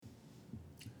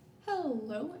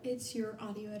Hello, it's your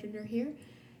audio editor here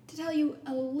to tell you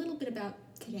a little bit about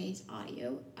today's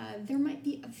audio. There might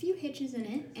be a few hitches in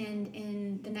it, and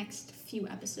in the next few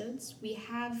episodes, we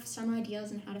have some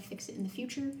ideas on how to fix it in the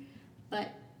future, but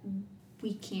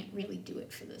we can't really do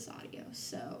it for this audio,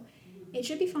 so it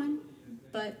should be fine,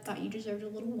 but thought you deserved a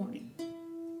little warning.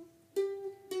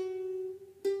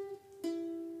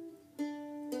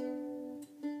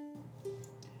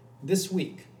 This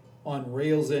week on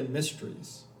Rails and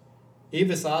Mysteries,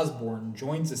 Avis Osborne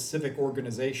joins a civic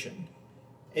organization.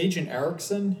 Agent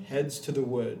Erickson heads to the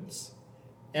woods.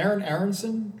 Aaron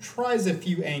Aronson tries a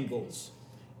few angles.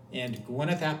 And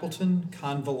Gwyneth Appleton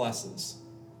convalesces.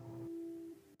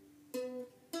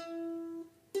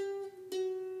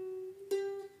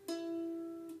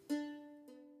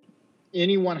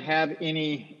 Anyone have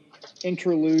any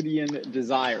interludian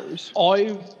desires?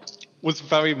 I was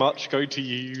very much going to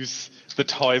use the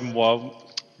time while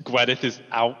Gwyneth is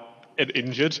out and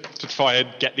injured to try and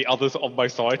get the others on my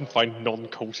side and find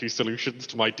non-culty solutions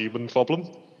to my demon problem.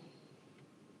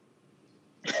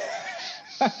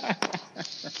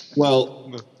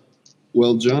 Well,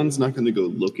 John's not going to go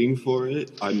looking for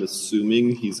it. I'm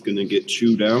assuming he's going to get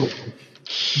chewed out.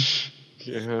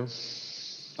 Yeah.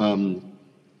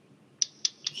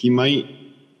 He might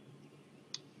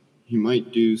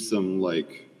do some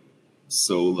like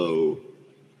solo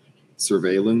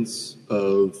surveillance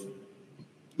of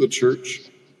the church,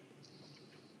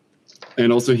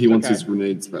 and also he wants his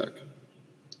grenades back.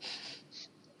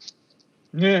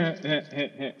 Yeah.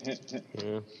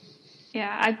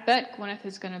 Yeah, I bet Gwyneth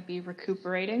is going to be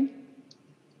recuperating.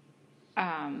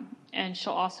 And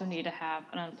she'll also need to have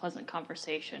an unpleasant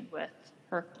conversation with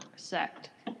her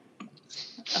sect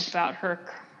about her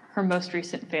most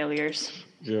recent failures.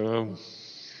 Yeah.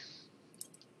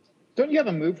 Don't you have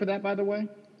a move for that, by the way?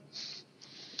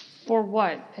 For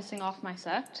what? Pissing off my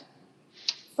sect?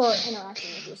 For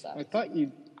interacting with your sect. I thought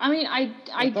you... I mean, I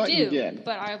thought do, you did.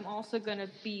 but I'm also going to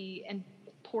be in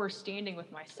poor standing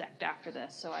with my sect after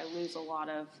this, so I lose a lot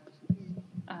of...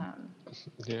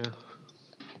 Yeah.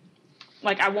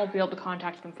 Like, I won't be able to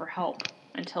contact them for help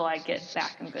until I get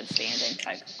back in good standing,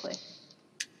 technically.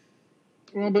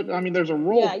 Well, but, I mean, there's a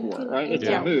role for it, right? It's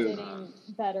a move. Getting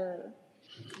better.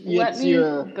 Let me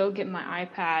go get my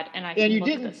iPad, and I can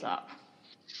look this up.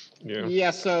 Yeah. Yeah,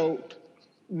 so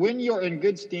when you're in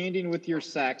good standing with your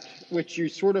sect, which you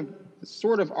sort of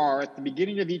are at the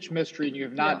beginning of each mystery, and you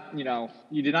have not,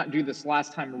 you did not do this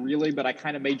last time really, but I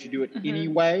kind of made you do it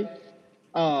anyway.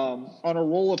 On a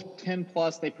roll of 10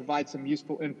 plus, they provide some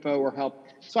useful info or help.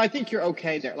 So I think you're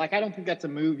okay there. Like, I don't think that's a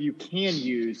move you can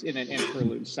use in an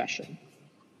interlude session.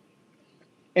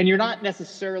 And you're not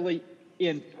necessarily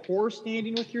in poor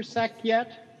standing with your sect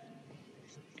yet.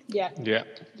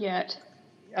 Yet.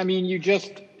 I mean, you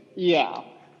just,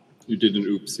 You did an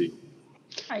oopsie.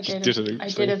 I did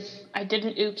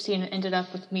an oopsie and it ended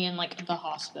up with me in like the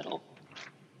hospital.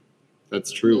 That's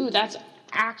true. Ooh, that's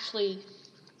actually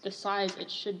the size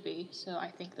it should be, so I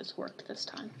think this worked this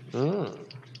time.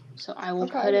 So I will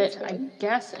put it, I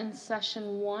guess, in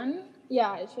session 1.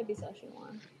 Yeah, it should be session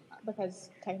 1, because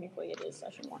technically it is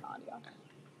session 1 audio.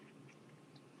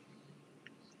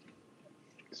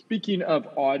 Speaking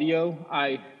of audio,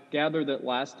 I gather that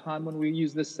last time when we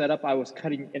used this setup, I was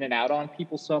cutting in and out on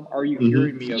people some. Are you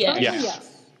hearing me okay?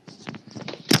 Yes.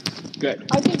 Good.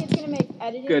 I think it's going to make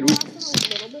editing a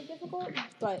little bit difficult,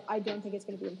 but I don't think it's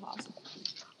going to be impossible.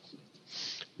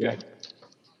 Yeah.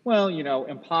 Well,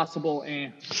 impossible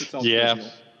and it's all visual.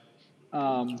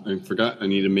 I forgot. I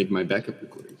need to make my backup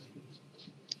recording.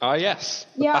 Yes.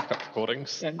 The backup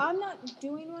recordings. I'm not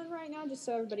doing one right now, just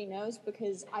so everybody knows,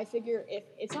 because I figure if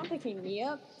it's not picking me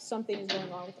up, something is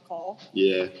going on with the call.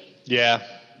 Yeah.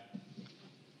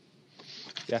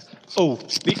 Oh,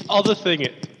 the other thing,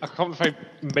 I can't remember if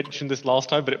I mentioned this last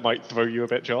time, but it might throw you a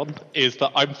bit, John, is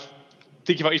that I'm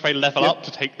thinking about if I level up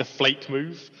to take the flake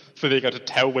move, so they're going to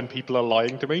tell when people are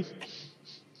lying to me.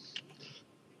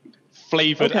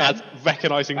 Flavoured as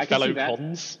recognising fellow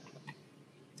cons.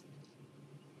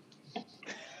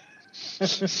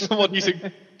 Someone using...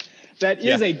 That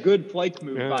is a good flake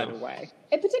move, by the way.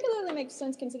 It particularly makes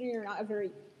sense considering you're not a very,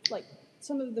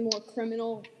 some of the more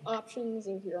criminal options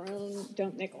of your own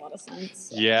don't make a lot of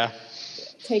sense. So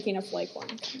taking a flake one.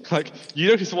 You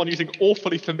notice someone using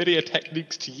awfully familiar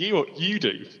techniques to you, or you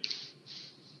do.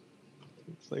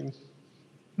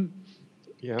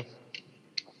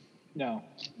 No,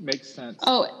 makes sense.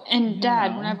 Oh, and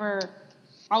Dad, whenever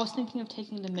I was thinking of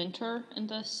taking the mentor in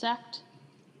the sect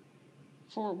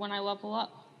for when I level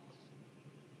up.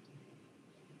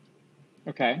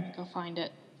 Okay. Go find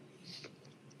it.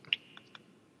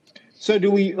 So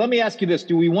let me ask you this.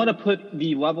 Do we want to put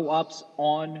the level ups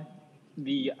on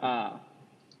the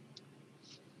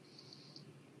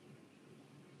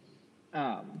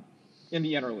in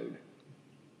the interlude?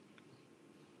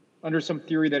 Under some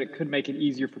theory that it could make it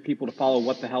easier for people to follow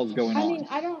what the hell's going on. I mean,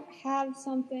 I don't have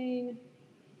something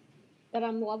that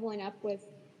I'm leveling up with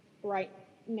right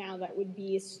now that would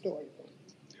be a story point.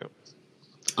 Yep.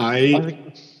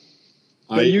 I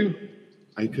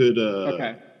could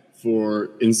okay. For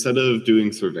instead of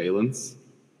doing surveillance,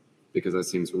 because that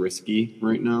seems risky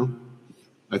right now,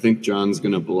 I think John's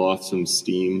gonna blow off some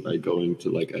steam by going to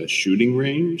like a shooting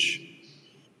range.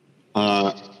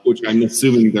 Which I'm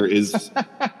assuming there is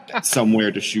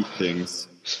somewhere to shoot things.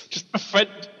 Just a friend.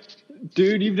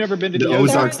 Dude, you've never been to the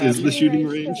Ozarks is the shooting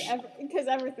range? Because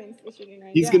everything's the shooting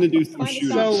range. He's going to do some shooting.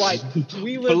 So, like,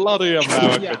 we live... Bloody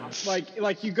Americans. Yeah,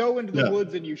 like you go into the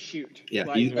woods and you shoot. Yeah,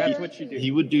 like, that's what you do.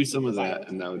 He would do some of that,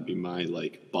 and that would be my,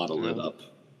 like, bottle it up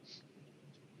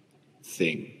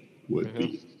thing would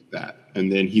be that.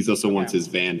 And then he's also wants his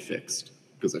van fixed,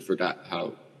 because I forgot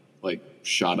how, like,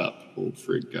 shot up old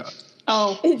frig got.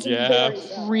 Oh, yeah.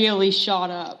 Really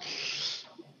shot up.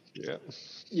 Yeah.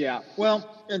 Yeah.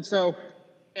 Well,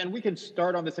 and we can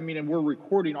start on this. I mean, and we're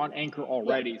recording on Anchor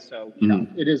already, so you know,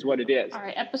 it is what it is. All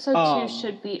right, episode 2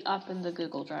 should be up in the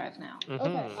Google Drive now.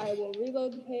 Okay, I will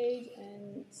reload the page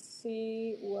and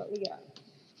see what we got.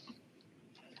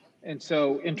 And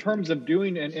so, in terms of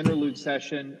doing an interlude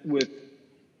session with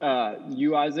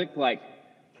you, Isaac, like,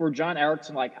 for John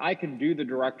Erickson, like, I can do the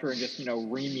director and just,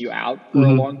 ream you out for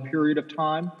a long period of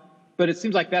time. But it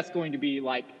seems like that's going to be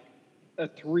like a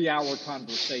 3-hour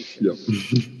conversation. Yep.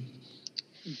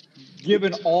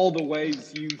 Given all the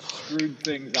ways you screwed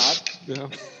things up.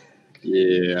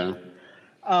 Yeah.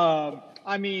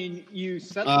 I mean, you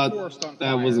set the forest on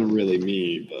fire. That wasn't really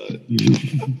me, but...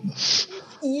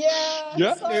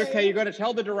 Yeah. Sorry. Okay, you're going to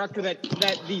tell the director that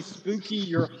the spooky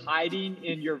you're hiding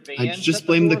in your van. I just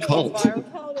blame the cult.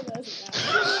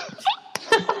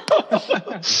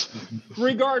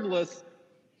 Regardless,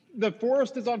 the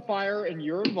forest is on fire and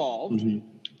you're involved.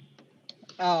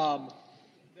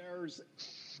 There's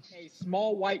a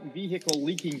small white vehicle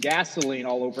leaking gasoline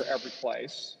all over every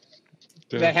place.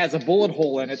 That has a bullet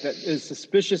hole in it that is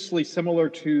suspiciously similar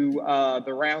to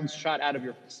the rounds shot out of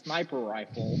your sniper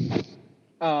rifle.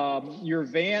 Your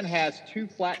van has 2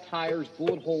 flat tires,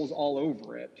 bullet holes all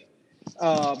over it.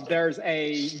 There's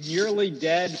a nearly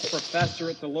dead professor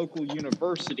at the local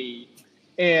university,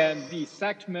 and the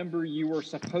sect member you were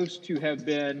supposed to have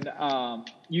been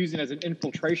using as an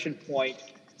infiltration point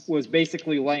was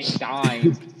basically laying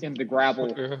dying in the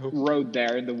gravel road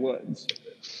there in the woods.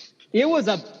 It was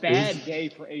a bad day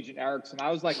for Agent Erickson.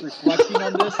 I was like reflecting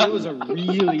on this. It was a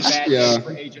really bad day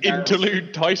for Agent Erickson.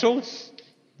 Interlude title?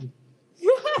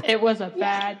 It was a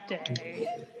bad day.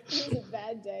 It was a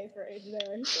bad day for Agent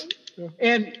Erickson.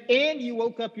 And you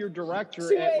woke up your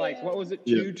director at like, what was it,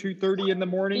 2:30 in the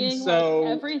morning? Being so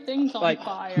like, everything's on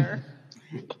fire.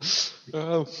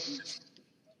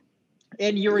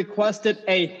 And you requested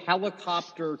a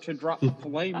helicopter to drop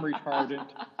flame retardant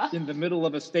in the middle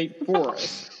of a state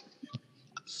forest.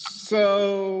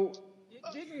 So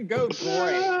it didn't go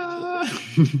great.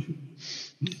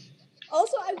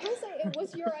 Also, I will say it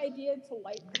was your idea to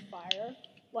light the fire.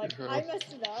 Like, I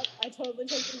messed it up. I totally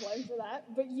take the blame for that.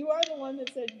 But you are the one that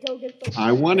said, go get the fire.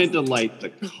 I wanted to light the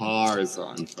cars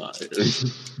on fire.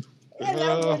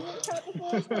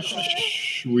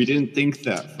 We didn't think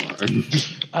that far.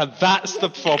 And that's the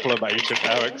problem, Agent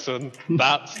Erickson.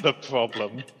 That's the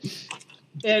problem.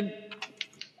 And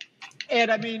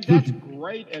I mean, that's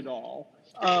great and all.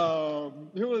 I'm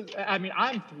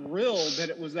thrilled that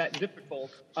it was that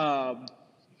difficult.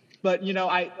 But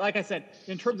like I said,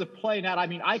 in terms of playing out, I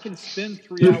mean, I can spend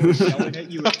 3 hours yelling at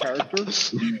you as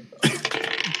characters,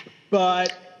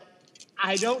 but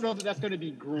I don't know that that's going to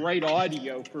be great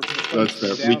audio for. That's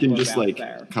fair. We can just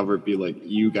be like,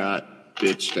 you got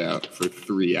bitched out for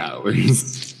 3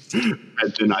 hours.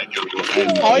 And then I go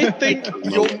ahead. I think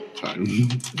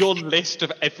your list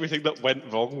of everything that went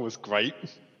wrong was great.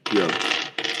 Yeah.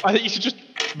 I think you should just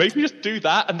do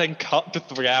that and then cut to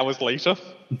 3 hours later.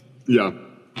 Yeah.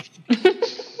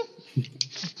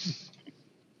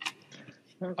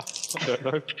 I don't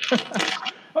know.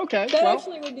 Okay. That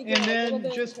actually would be good. And then a little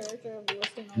bit of character of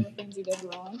listing all the things you did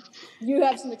wrong. You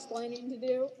have some explaining to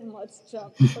do, and let's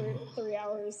jump 3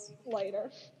 hours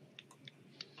later.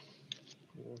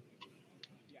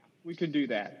 Yeah, we could do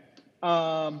that.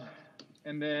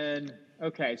 And then,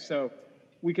 okay, so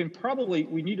we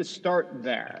need to start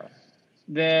there.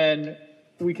 Then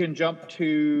we can jump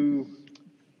to...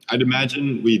 I'd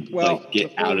imagine we'd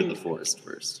get out of the forest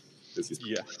first.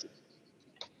 Yeah.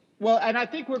 Well, and I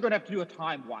think we're going to have to do a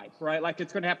time wipe, right? Like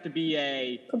it's going to have to be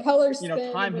a propeller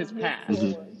spin. Time has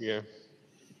passed. Yeah.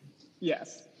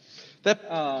 Yes.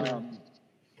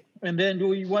 And then do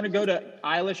we want to go to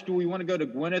Eilish? Do we want to go to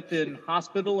Gwyneth in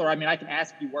hospital? Or, I mean, I can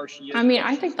ask you where she is. I mean,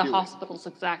 I think the hospital's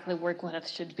exactly where Gwyneth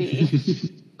should be.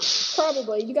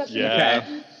 Probably. You got the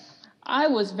Okay. I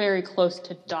was very close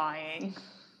to dying.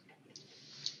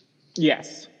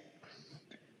 Yes.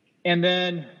 And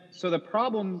then, so the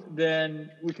problem,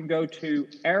 then we can go to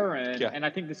Aaron, and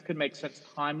I think this could make sense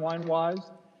timeline-wise.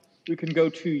 We can go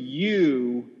to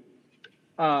you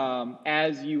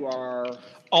as you are...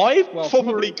 I've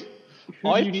probably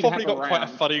got quite a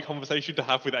funny conversation to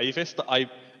have with Avis that I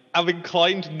am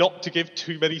inclined not to give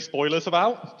too many spoilers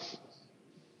about.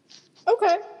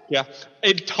 Okay. Yeah,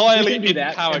 entirely in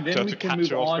that, character to catch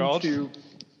you off guard.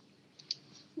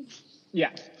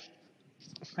 Yeah,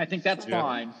 I think that's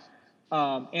fine.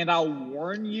 And I'll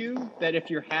warn you that if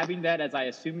you're having that, as I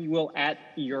assume you will, at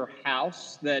your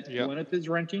house that Gwyneth is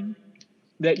renting,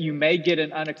 that you may get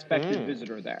an unexpected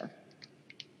visitor there.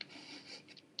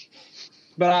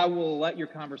 But I will let your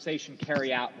conversation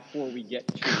carry out before we get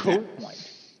to that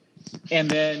point. And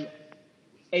then,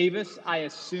 Avis, I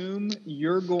assume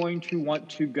you're going to want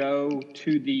to go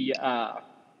to the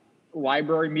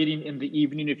library meeting in the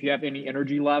evening if you have any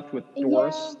energy left with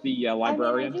Doris, the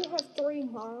librarian. I do have 3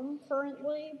 harm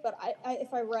currently, but I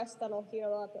if I rest, that'll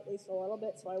heal up at least a little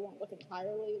bit, so I won't look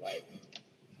entirely like...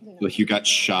 Like you got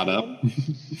shot up?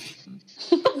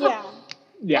 Yeah.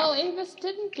 Well, Avis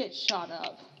didn't get shot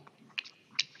up.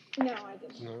 No, I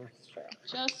didn't. No. It's true.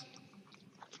 Just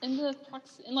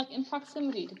in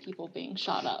proximity to people being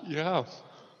shot up. Yeah.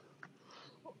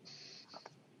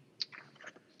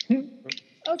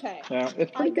 Okay. Yeah,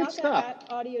 it's pretty good stuff. That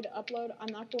audio to upload.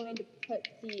 I'm not going to put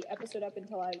the episode up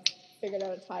until I've figured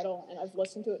out a title and I've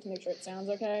listened to it to make sure it sounds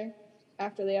okay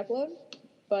after the upload.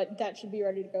 But that should be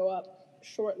ready to go up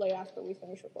shortly after we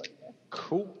finish recording here.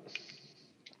 Cool.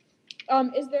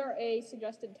 Is there a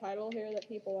suggested title here that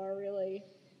people are really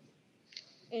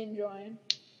enjoying?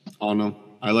 Oh no,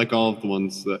 I like all of the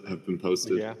ones that have been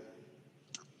posted. Yeah.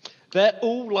 They're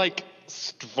all like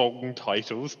strong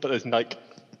titles, but there's like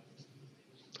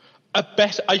a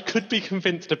better. I could be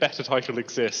convinced a better title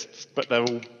exists, but they're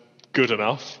all good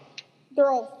enough. They're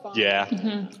all fun. Yeah.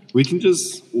 Mm-hmm. We can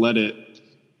just let it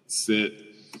sit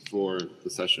for the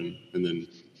session and then.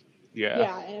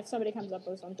 Yeah, and if somebody comes up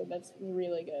with something that's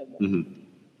really good, then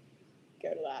go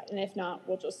to that. And if not,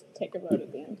 we'll just take a vote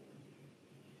at the end.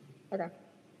 Okay.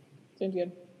 Sounds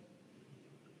good.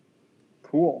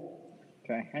 Cool.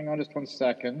 Okay, hang on just 1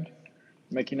 second.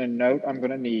 Making a note I'm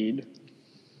going to need.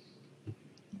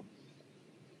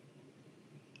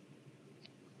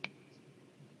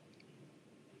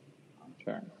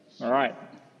 Okay. All right.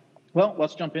 Well,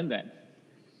 let's jump in then.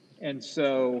 And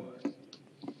so,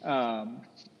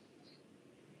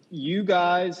 you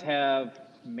guys have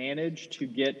managed to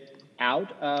get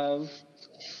out of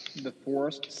the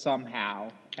forest somehow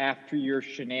after your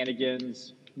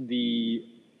shenanigans the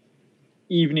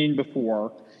evening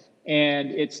before,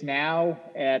 and it's now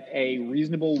at a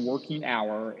reasonable working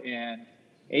hour. And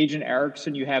Agent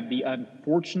Erickson, you have the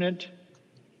unfortunate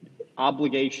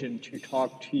obligation to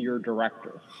talk to your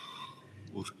director.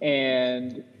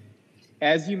 And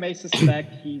as you may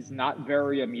suspect, he's not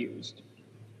very amused.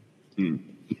 He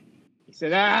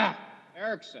said,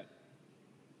 Erickson,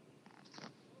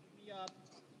 woke me up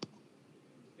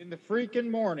in the freaking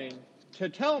morning to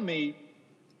tell me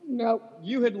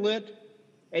you had lit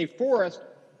a forest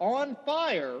on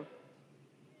fire,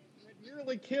 you had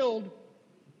nearly killed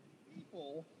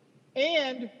people,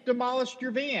 and demolished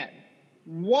your van.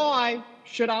 Why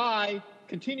should I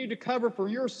continue to cover for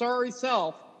your sorry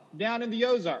self down in the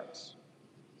Ozarks?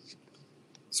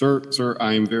 Sir,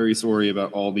 I am very sorry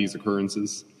about all these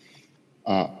occurrences.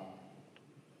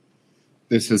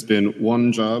 This has been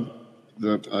one job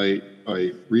that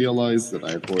I realize that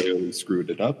I've royally screwed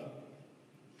it up.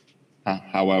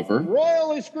 However...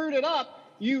 Royally screwed it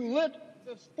up? You lit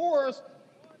this forest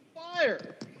on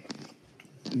fire.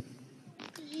 The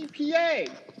EPA.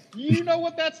 You know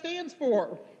what that stands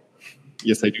for?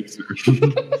 Yes, I do, sir.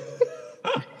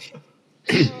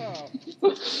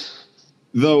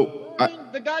 Though...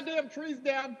 burning the goddamn trees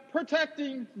down,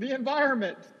 protecting the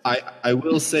environment. I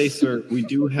will say, sir, we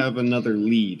do have another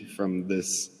lead from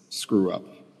this screw-up.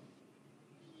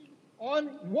 On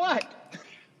what?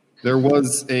 There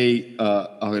was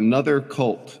another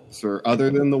cult, sir, other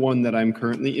than the one that I'm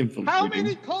currently infiltrating. How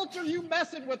many cults are you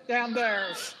messing with down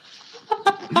there?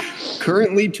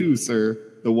 Currently 2, sir.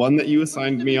 The one that you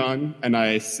assigned me on, and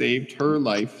I saved her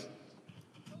life.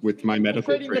 with my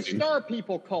medical Infiltrating the training. Star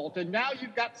People cult, and now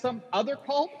you've got some other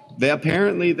cult? They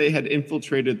had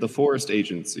infiltrated the forest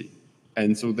agency,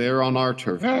 and so they're on our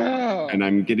turf, and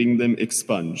I'm getting them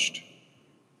expunged.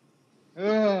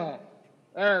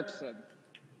 Erickson.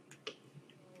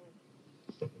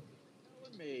 Telling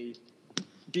me,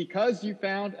 because you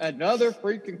found another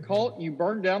freaking cult, you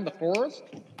burned down the forest?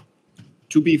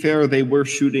 To be fair, they were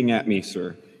shooting at me,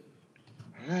 sir.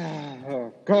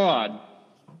 Oh, God.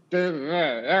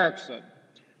 Erickson.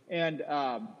 And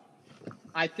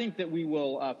I think that we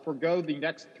will forego the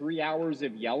next 3 hours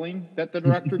of yelling that the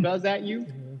director does at you.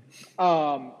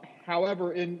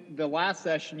 However, in the last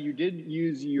session, you did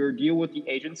use your deal with the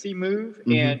agency move,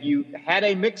 and you had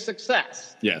a mixed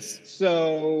success. Yes.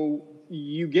 So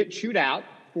you get chewed out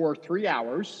for 3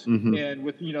 hours, and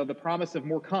with the promise of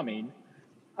more coming.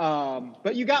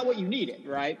 But you got what you needed,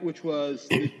 right? Which was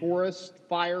the forest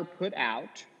fire put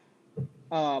out.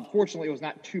 Fortunately, it was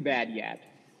not too bad yet.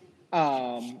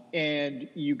 And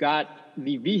you got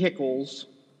the vehicles,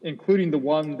 including the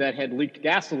one that had leaked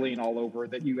gasoline all over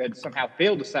that you had somehow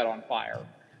failed to set on fire.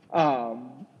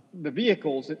 The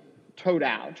vehicles towed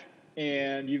out,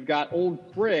 and you've got Old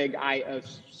Frigg, I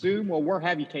assume. Well, where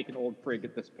have you taken Old Frigg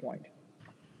at this point?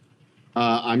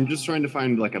 I'm just trying to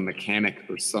find like a mechanic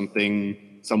or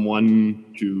someone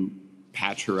to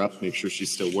patch her up, make sure she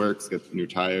still works, get new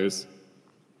tires.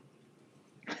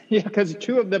 Yeah, because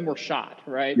 2 of them were shot,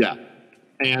 right? Yeah,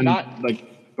 and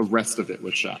like the rest of it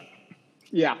was shot.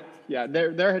 Yeah.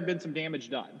 There had been some damage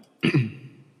done.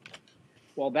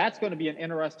 Well, that's going to be an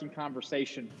interesting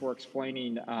conversation for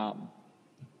explaining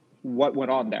what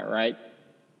went on there, right?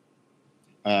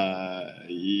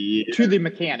 Yeah. To the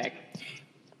mechanic.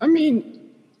 I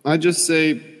mean, I just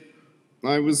say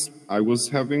I was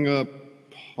having a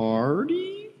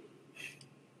party.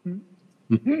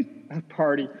 A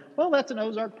party. Well, that's an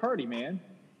Ozark party, man.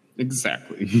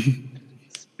 Exactly.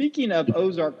 Speaking of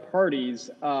Ozark parties,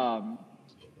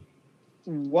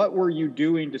 what were you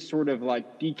doing to sort of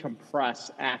like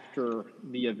decompress after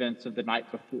the events of the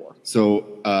night before?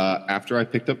 So after I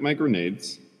picked up my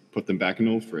grenades, put them back in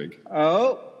Old Frigg.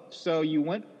 Oh, so you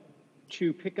went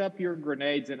to pick up your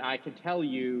grenades, and I can tell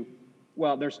you,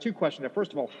 well, there's 2 questions there.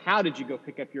 First of all, how did you go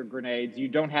pick up your grenades? You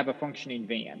don't have a functioning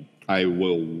van. I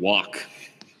will walk.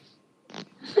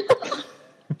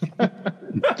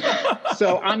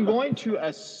 So I'm going to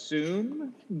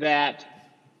assume that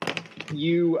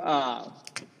you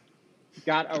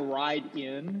got a ride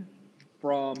in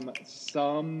from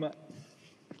some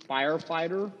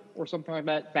firefighter or something like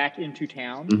that back into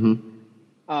town.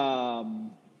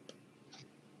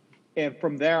 And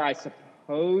from there, I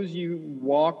suppose you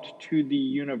walked to the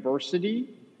university.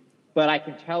 But I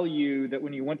can tell you that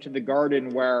when you went to the garden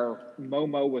where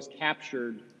Momo was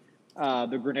captured,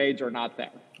 the grenades are not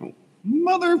there. Oh,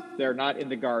 mother! They're not in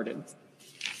the garden.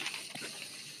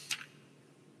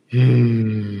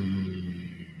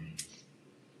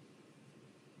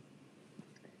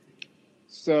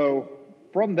 So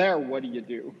from there, what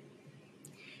do?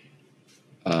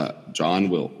 John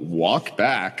will walk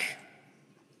back,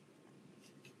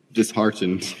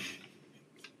 disheartened.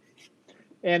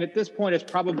 And at this point, it's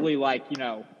probably like,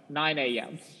 9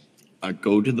 a.m.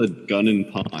 Go to the gun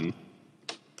and pawn.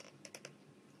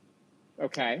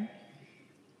 Okay.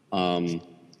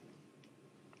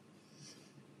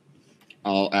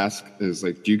 I'll ask,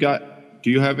 do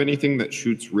you have anything that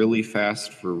shoots really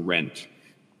fast for rent?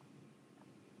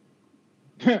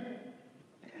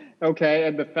 Okay,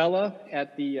 and the fella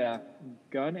at the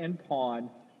gun and pawn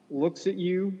looks at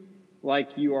you like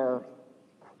you are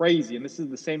crazy. And this is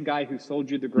the same guy who sold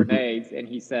you the grenades, and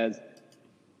he says,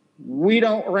 "We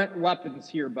don't rent weapons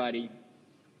here, buddy."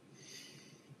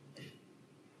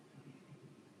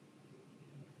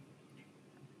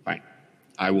 Fine.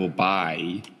 I will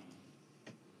buy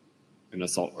an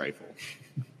assault rifle.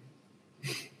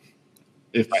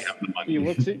 If I have the money. He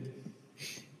looks at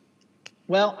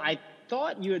Well, I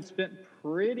thought you had spent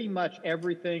pretty much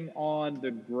everything on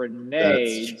the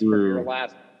grenades from your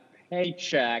last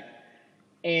paycheck.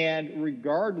 And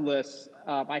regardless,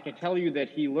 I can tell you that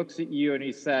he looks at you and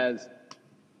he says,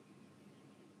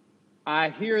 "I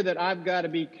hear that I've got to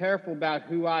be careful about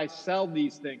who I sell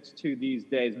these things to these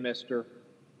days, mister."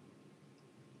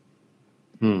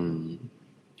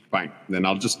 Fine. Then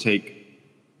I'll just take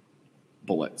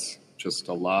bullets. Just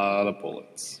a lot of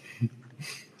bullets.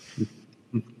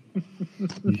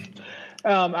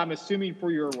 I'm assuming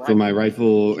for your rifle. For my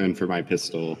rifle and for my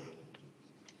pistol.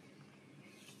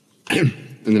 And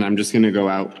then I'm just going to go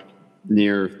out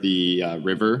near the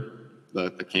river, the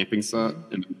camping spot.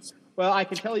 Well, I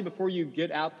can tell you before you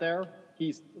get out there,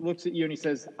 he looks at you and he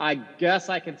says, "I guess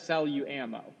I can sell you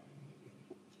ammo."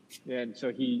 And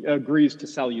so he agrees to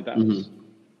sell you those. Mm-hmm.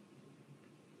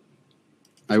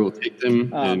 I will take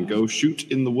them and go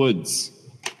shoot in the woods.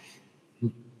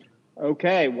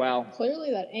 Okay, well,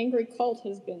 Clearly, that angry cult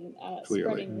has been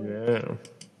spreading rumors. Yeah.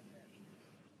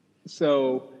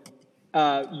 so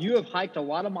you have hiked a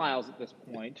lot of miles at this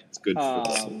point. It's good for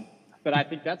the soul. But I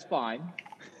think that's fine.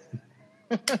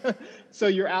 So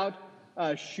you're out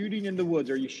shooting in the woods.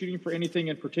 Are you shooting for anything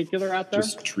in particular out there?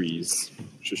 Just trees.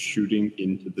 Just shooting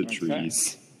into the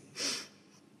trees.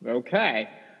 Okay.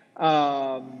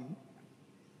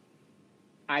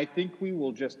 I think we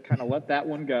will just kind of let that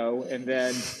one go. And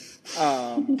then,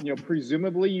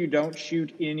 presumably you don't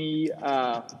shoot any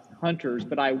hunters.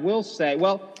 But I will say,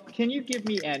 well, can you give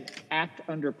me an act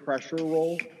under pressure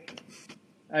roll?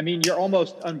 I mean, you're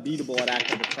almost unbeatable at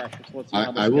act under pressure. So let's see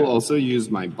how I will also use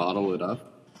my bottle it up.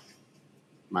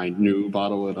 My new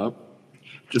bottle it up.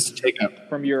 Just to take a...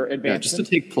 From your advancement? Yeah, just to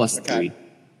take +3,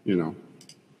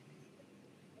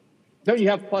 Don't you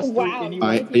have +3 Wow.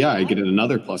 anyway? I get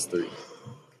another +3.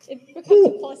 It becomes a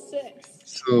 +6.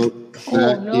 So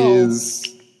that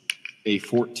is a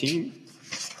 14.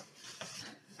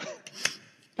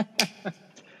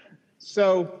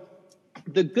 So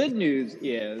the good news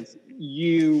is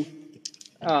you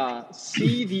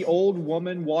see the old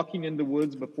woman walking in the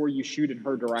woods before you shoot in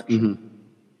her direction. Mm-hmm.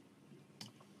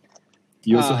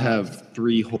 You also have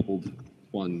 3 hold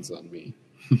ones on me.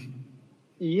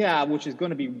 Yeah, which is going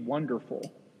to be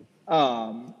wonderful.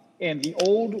 And the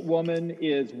old woman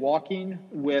is walking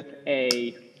with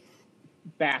a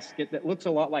basket that looks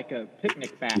a lot like a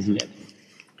picnic basket.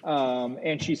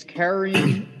 And she's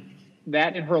carrying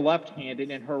that in her left hand,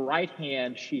 and in her right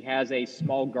hand, she has a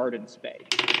small garden spade.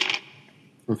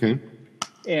 Okay.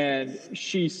 And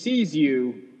she sees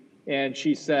you, and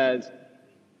she says,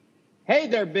 "Hey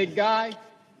there, big guy.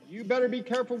 You better be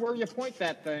careful where you point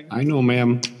that thing." I know,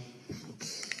 ma'am.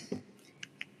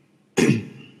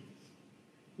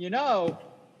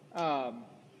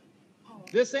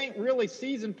 This ain't really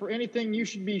season for anything you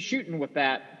should be shooting with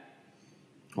that.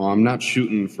 Well, I'm not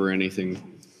shooting for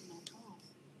anything.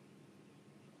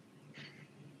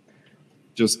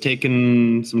 Just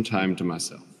taking some time to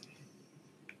myself.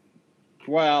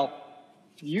 Well,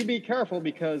 you be careful,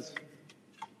 because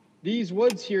these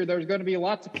woods here, there's going to be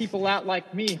lots of people out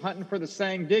like me hunting for the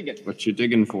sang digging. What you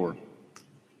digging for?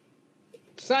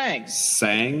 Sang.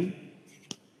 Sang?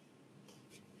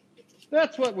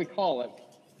 That's what we call it.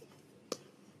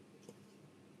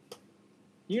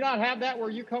 You not have that where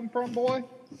you come from, boy?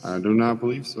 I do not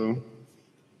believe so.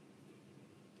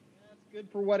 That's good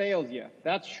for what ails you,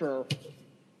 that's sure.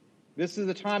 This is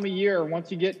the time of year, once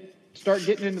you start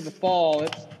getting into the fall,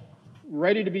 it's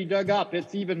ready to be dug up.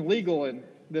 It's even legal in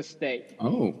this state.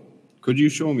 Oh, could you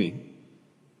show me?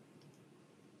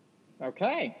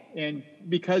 Okay, and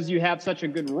because you have such a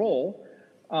good roll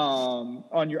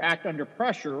on your act under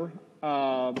pressure,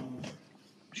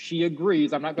 she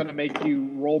agrees. I'm not going to make you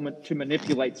roll to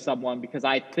manipulate someone, because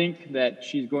I think that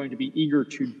she's going to be eager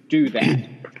to do that.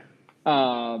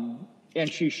 And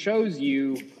she shows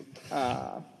you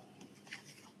how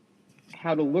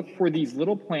to look for these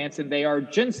little plants, and they are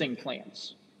ginseng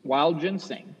plants, wild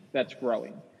ginseng that's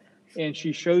growing. And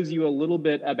she shows you a little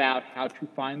bit about how to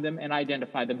find them and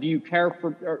identify them. Do you care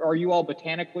for, are you all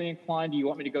botanically inclined? Do you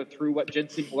want me to go through what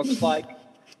ginseng looks like?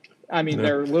 I mean,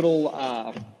 they're little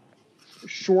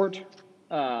short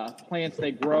plants.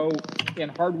 They grow in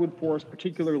hardwood forests,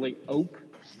 particularly oak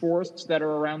forests that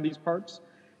are around these parts,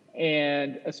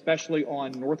 and especially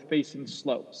on north-facing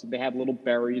slopes. They have little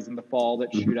berries in the fall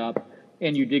that shoot up,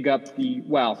 and you dig up the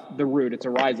root. It's a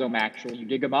rhizome, actually. You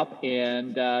dig them up,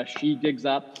 and she digs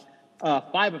up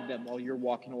 5 of them while you're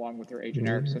walking along with her, Agent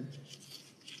Erickson.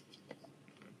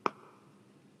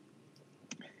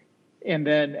 And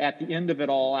then at the end of it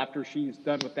all, after she's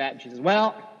done with that, she says,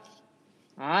 "Well,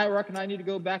 I reckon I need to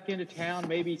go back into town,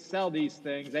 maybe sell these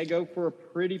things. They go for a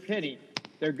pretty penny.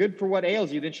 They're good for what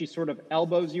ails you." Then she sort of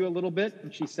elbows you a little bit,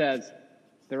 and she says,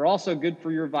 "They're also good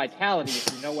for your vitality,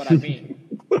 if you know what I mean."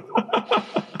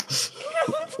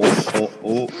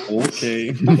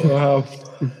 Okay.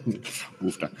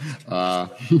 Wow.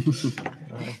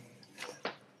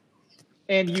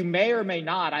 And you may or may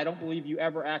not, I don't believe you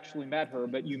ever actually met her,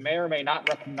 but you may or may not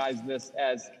recognize this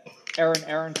as Aaron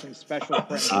Aronson's special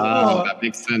friend. That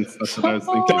makes sense. That's what I was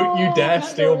thinking. Don't you dare not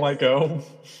steal Doris. my girl.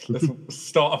 Let's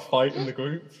start a fight in the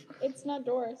group. It's not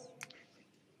Doris.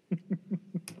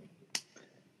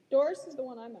 Doris is the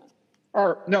one I met.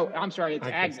 Or no, I'm sorry, it's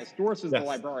Agnes. Agnes. Doris is the Yes.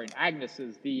 librarian. Agnes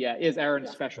is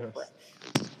Aaron's special friend.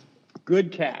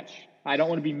 Good catch. I don't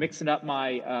want to be mixing up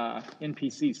my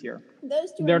NPCs here.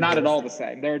 Those two They're are not at all the the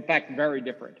same. They're in fact very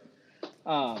different.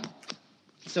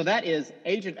 So that is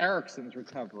Agent Erickson's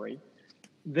recovery.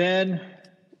 Then,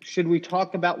 should we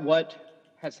talk about what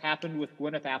has happened with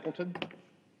Gwyneth Appleton?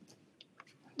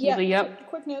 Yeah. Yep.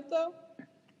 Quick note though,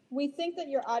 we think that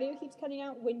your audio keeps cutting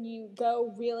out when you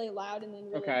go really loud and then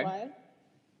really quiet.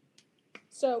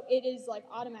 So it is like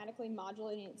automatically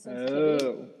modulating its sensitivity.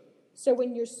 Oh. So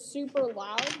when you're super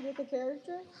loud with a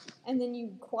character and then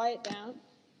you quiet down,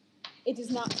 it does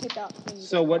not pick up. When you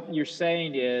So go what quiet. you're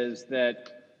saying is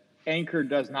that Anchor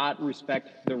does not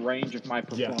respect the range of my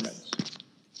performance.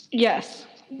 Yes.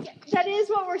 Yeah, that is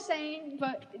what we're saying,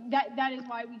 but that is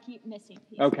why we keep missing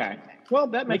pieces. Okay. Well,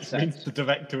 that makes Which sense. means the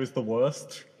director is the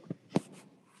worst.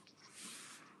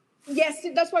 Yes,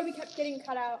 that's why we kept getting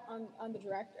cut out on the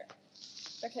director.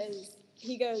 Because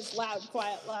he goes loud,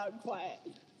 quiet, loud, quiet.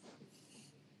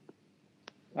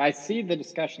 I see the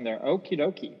discussion there. Okie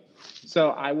dokie. So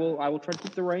I will try to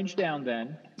keep the range down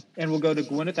then, and we'll go to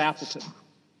Gwyneth Appleton.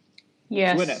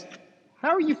 Yes. Gwyneth, how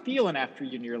are you feeling after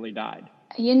you nearly died?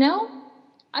 You know,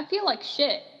 I feel like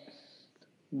shit.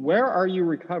 Where are you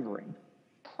recovering?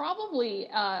 Probably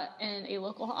in a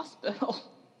local hospital.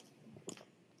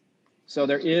 So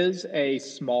there is a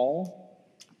small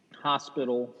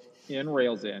hospital in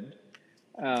Rails End.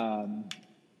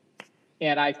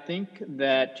 And I think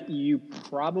that you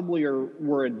probably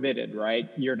were admitted, right?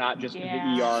 You're not just in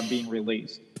the ER and being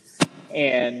released.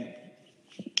 And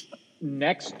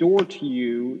next door to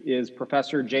you is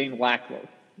Professor Jane Lackler.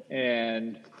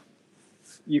 And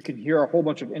you can hear a whole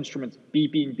bunch of instruments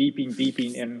beeping, beeping,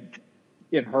 beeping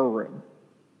in her room.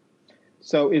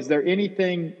 So is there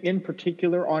anything in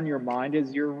particular on your mind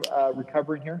as you're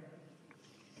recovering here?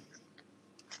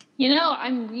 You know,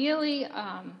 I'm really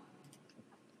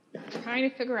trying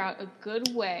to figure out a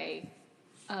good way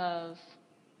of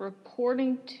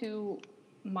reporting to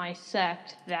my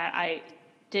sect that I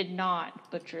did not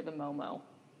butcher the Momo.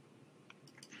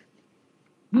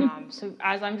 So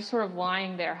as I'm just sort of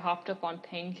lying there, hopped up on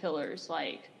painkillers,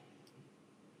 like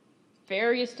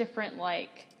various different,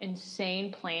 like,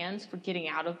 insane plans for getting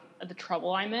out of the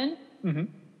trouble I'm in.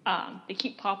 Mm-hmm. They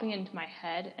keep popping into my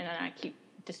head, and then I keep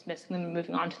dismissing them and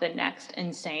moving on to the next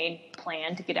insane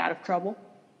plan to get out of trouble.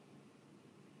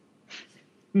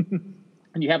 And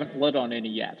you haven't lit on any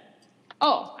yet?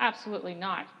 Oh, absolutely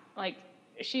not. Like,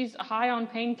 she's high on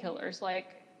painkillers. Like,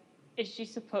 is she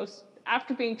supposed,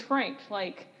 after being tranked,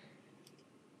 like,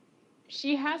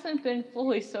 she hasn't been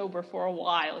fully sober for a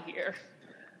while here.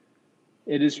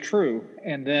 It is true.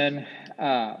 And then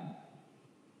I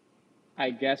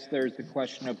guess there's the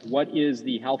question of what is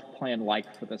the health plan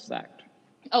like for the sect?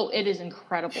 Oh, it is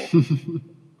incredible.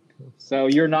 So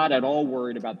you're not at all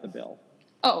worried about the bill?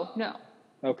 Oh, no.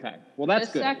 Okay. Well, that's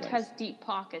the good. The sect has deep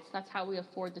pockets. That's how we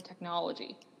afford the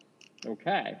technology.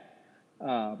 Okay.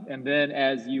 And then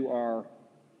as you are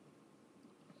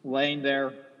laying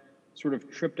there, sort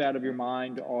of tripped out of your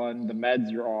mind on the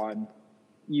meds you're on,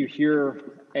 you hear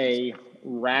a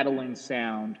rattling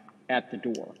sound at the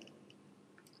door.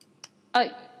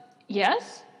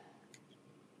 Yes?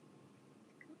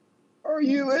 Are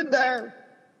you in there?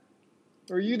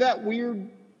 Are you that weird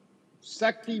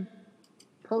secty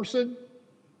person?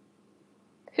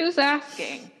 Who's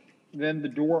asking? Then the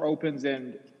door opens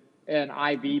and an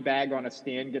IV bag on a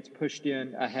stand gets pushed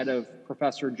in ahead of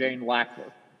Professor Jane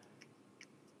Lackler.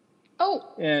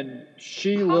 Oh. And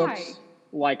she looks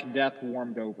like death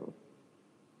warmed over.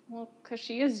 Well, because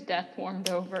she is death warmed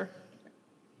over.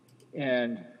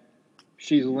 And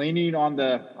she's leaning on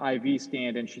the IV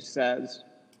stand and she says,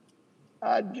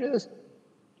 I just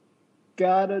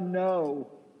gotta know.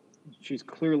 She's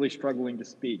clearly struggling to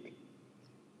speak.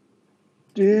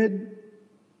 Did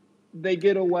they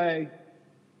get away?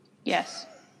 Yes.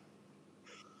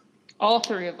 All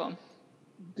three of them.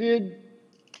 Did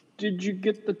you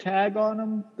get the tag on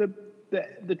them,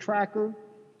 the tracker?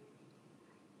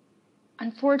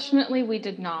 Unfortunately, we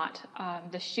did not.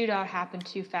 The shootout happened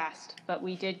too fast, but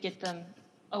we did get them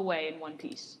away in one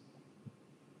piece.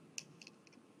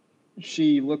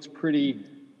 She looks pretty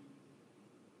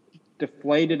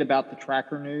deflated about the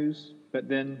tracker news, but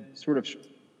then sort of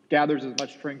gathers as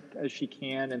much strength as she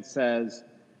can and says,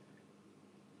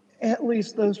 at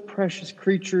least those precious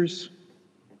creatures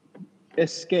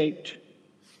escaped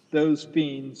those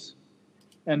fiends.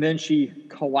 And then she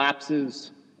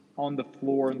collapses on the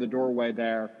floor in the doorway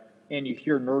there, and you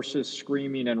hear nurses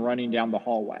screaming and running down the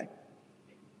hallway.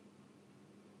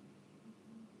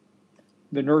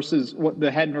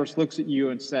 The head nurse looks at you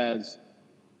and says,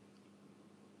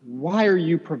 why are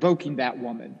you provoking that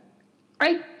woman?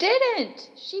 I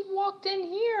didn't. She walked in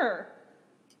here.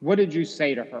 What did you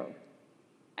say to her?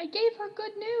 I gave her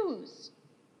good news.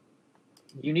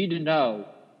 You need to know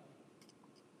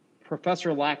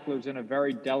Professor Lackler's in a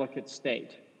very delicate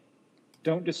state.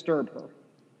 Don't disturb her.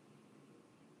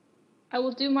 I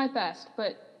will do my best,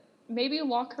 but maybe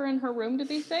lock her in her room to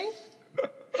be safe?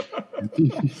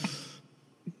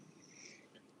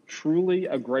 Truly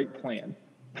a great plan.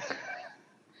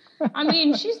 I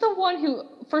mean, she's the one who,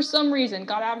 for some reason,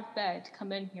 got out of bed to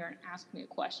come in here and ask me a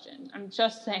question. I'm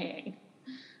just saying.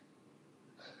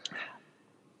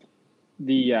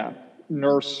 The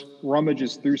nurse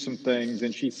rummages through some things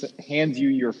and she hands you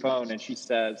your phone and she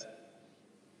says,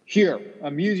 "Here,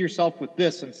 amuse yourself with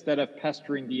this instead of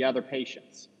pestering the other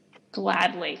patients."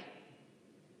 Gladly.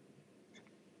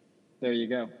 There you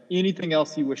go. Anything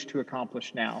else you wish to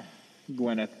accomplish now,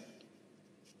 Gwyneth,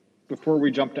 before we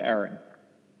jump to Erin?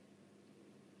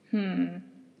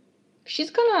 She's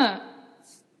gonna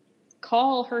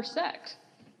call her sect.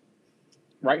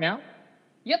 Right now?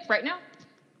 Yep, right now.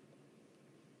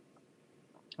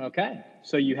 Okay.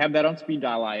 So you have that on speed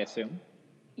dial, I assume.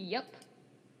 Yep.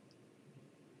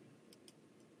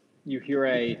 You hear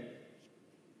a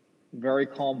very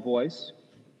calm voice.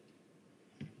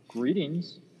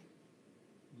 "Greetings.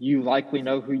 You likely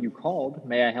know who you called.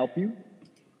 May I help you?"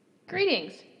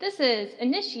 Greetings. This is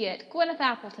Initiate Gwyneth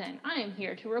Appleton. I am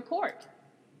here to report.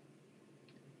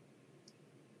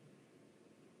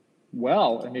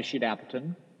 "Well, Initiate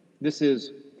Appleton, this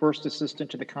is First Assistant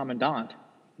to the Commandant.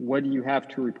 What do you have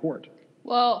to report?"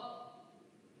 Well,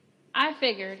 I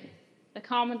figured the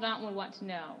Commandant would want to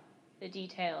know the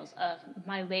details of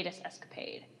my latest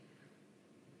escapade.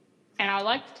 And I'd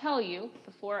like to tell you,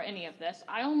 before any of this,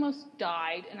 I almost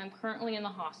died and I'm currently in the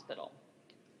hospital.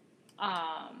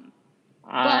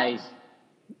 I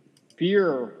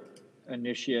fear,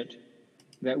 Initiate,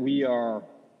 that we are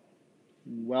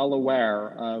well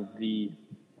aware of the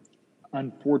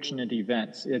unfortunate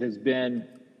events. It has been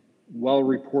well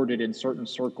reported in certain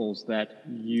circles that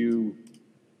you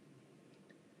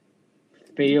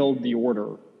failed the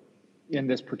order in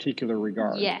this particular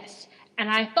regard. Yes,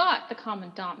 and I thought the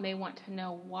Commandant may want to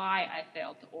know why I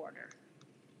failed the order.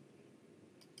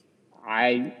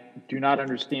 I do not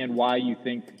understand why you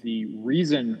think the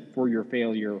reason for your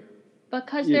failure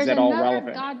Because is there's at all another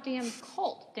relevant. goddamn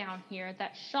cult down here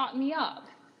that shot me up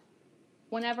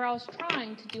whenever I was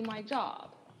trying to do my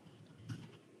job.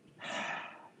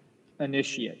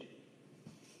 Initiate.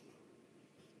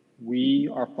 We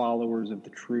are followers of the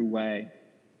true way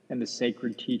and the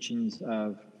sacred teachings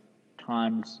of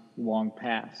times long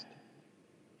past.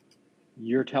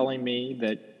 You're telling me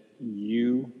that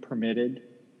you permitted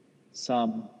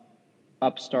some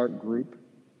upstart group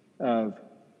of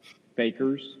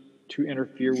fakers to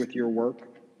interfere with your work?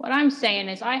 What I'm saying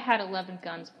is I had 11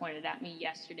 guns pointed at me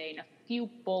yesterday and a few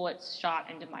bullets shot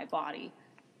into my body.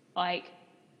 Like,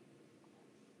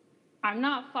 I'm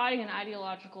not fighting an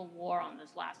ideological war on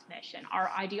this last mission. Our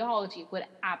ideology would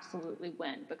absolutely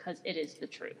win because it is the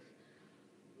truth.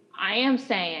 I am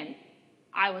saying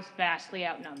I was vastly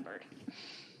outnumbered.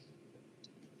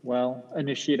 Well,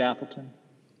 Initiate Appleton,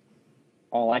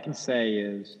 all I can say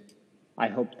is I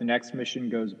hope the next mission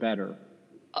goes better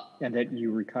and that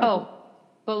you recover. Oh,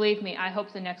 believe me, I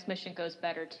hope the next mission goes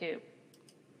better too.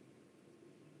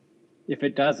 If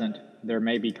it doesn't, there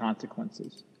may be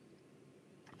consequences.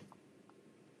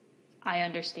 I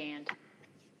understand.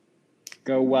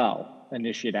 Go well,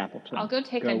 Initiate Appleton. I'll go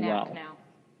take a nap now.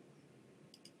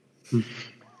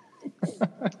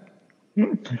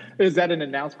 Is that an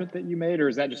announcement that you made, or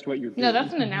is that just what you're doing? No,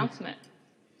 that's an announcement.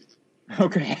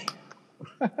 Okay.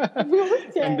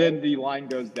 And then the line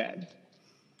goes dead.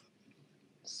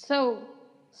 So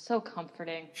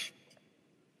comforting.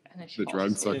 And then she The falls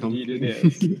drugs are asleep. Indeed it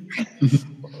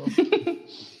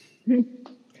is.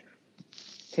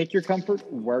 Take your comfort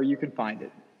where you can find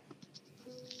it.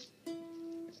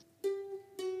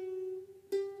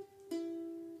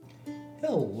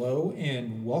 Hello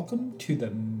and welcome to the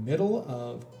middle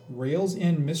of Rails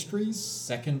End Mysteries'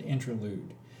 second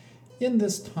interlude. In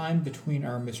this time between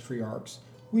our mystery arcs,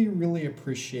 we really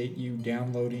appreciate you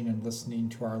downloading and listening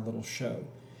to our little show.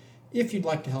 If you'd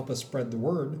like to help us spread the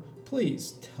word,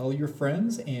 please tell your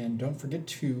friends and don't forget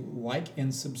to like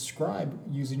and subscribe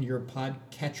using your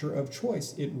podcatcher of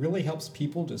choice. It really helps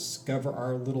people discover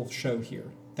our little show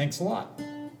here. Thanks a lot.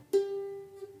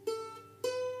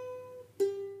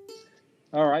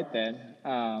 All right, then.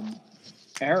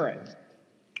 Aaron,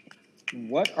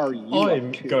 what are you I'm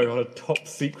up to? going on a top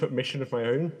secret mission of my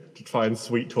own to try and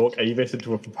sweet talk Avis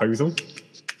into a proposal.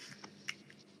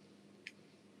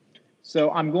 So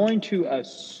I'm going to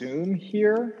assume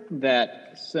here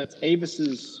that since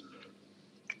Avis's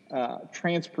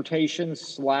transportation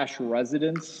 /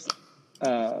 residence,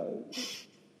 the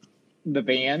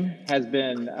van has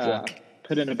been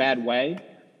put in a bad way,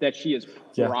 that she is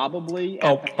probably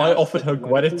at the house I offered her that Gwyneth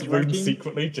Gwyneth's is room renting.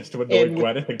 secretly just to annoy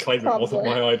Gwyneth and claim it wasn't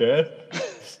my idea.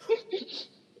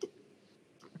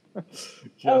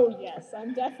 Oh yes,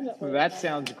 I'm definitely. That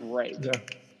sounds great. Yeah.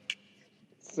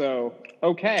 So,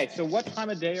 okay. So what time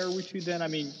of day are we to then? I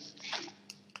mean,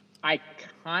 I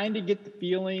kind of get the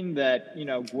feeling that,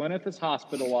 Gwyneth is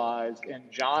hospitalized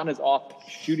and John is off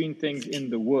shooting things in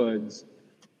the woods.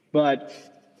 But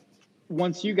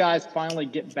once you guys finally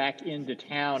get back into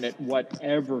town at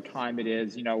whatever time it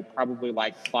is, probably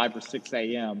like 5 or 6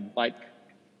 a.m., like,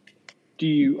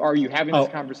 are you having this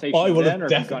conversation I will then, have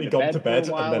or have you definitely gone to bed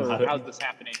for a while, and then or had it how's this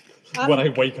happening? when I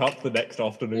wake up the next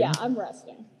afternoon. Yeah, I'm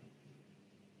resting.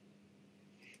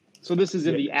 So this is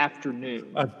in the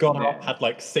afternoon. I've gone up, had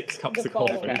like 6 cups of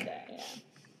coffee. Yeah.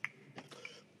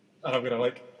 And I'm going to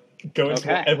like go into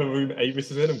whatever room Avis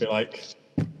is in and be like,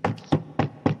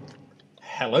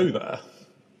 hello there.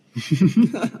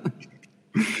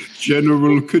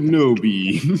 General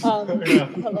Kenobi.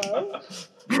 Hello?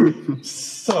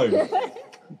 So,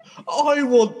 I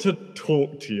want to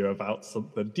talk to you about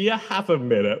something. Do you have a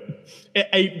minute? It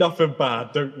ain't nothing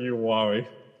bad, don't you worry.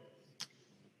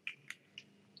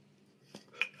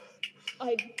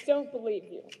 I don't believe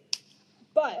you.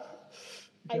 But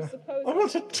I suppose I want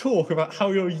to talk about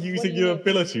how you're using your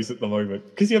abilities at the moment,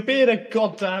 because you're being a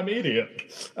goddamn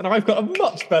idiot. And I've got a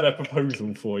much better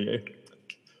proposal for you.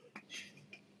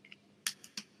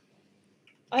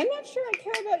 I'm not sure I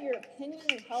care about your opinion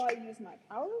of how I use my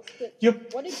powers, but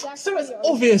what exactly So it's are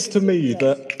obvious you to me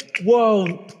suggesting? that,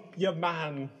 while your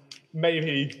man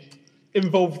maybe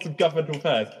involved in government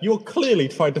affairs, you're clearly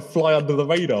trying to fly under the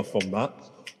radar from that,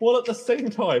 while at the same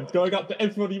time going up to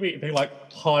everybody you meet and being like,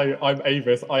 hi, I'm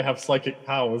Avis, I have psychic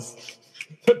powers,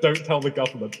 but don't tell the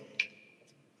government.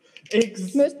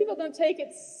 Most people don't take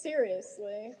it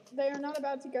seriously. They are not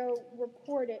about to go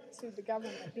report it to the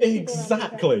government.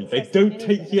 Exactly. They don't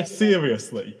take you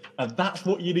seriously. And that's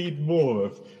what you need more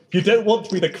of. You don't want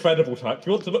to be the credible type.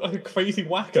 You want to look like a crazy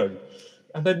wacko.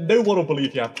 And then no one will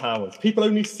believe you have powers. People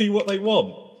only see what they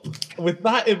want. And with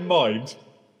that in mind,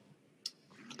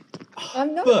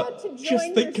 I'm not about to join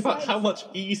just think your about side. how much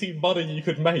easy money you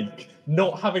could make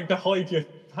not having to hide your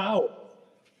power.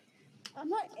 I'm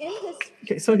not in this.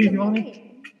 Okay, so do you want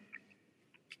me?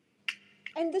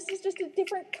 And this is just a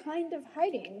different kind of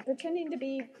hiding, pretending to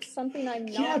be something I'm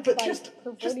not Yeah, but by just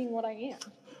perverting what I am.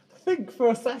 Think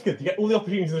for a second. You get all the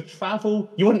opportunities to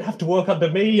travel. You wouldn't have to work under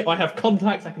me. I have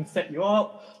contacts. I can set you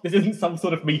up. This isn't some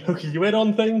sort of me hooking you in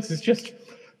on things. It's just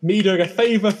me doing a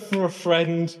favour for a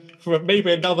friend, for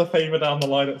maybe another favour down the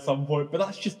line at some point. But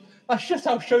that's just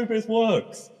how showbiz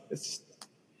works. It's just...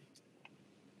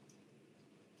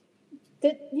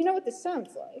 You know what this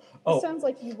sounds like? Oh, It sounds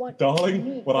like you want darling,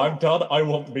 me when I'm done, I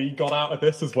want me got out of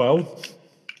this as well.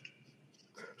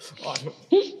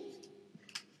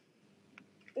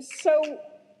 So,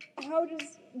 how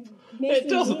does... It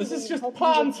doesn't. This is just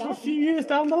plans for a few years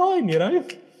down the line, you know?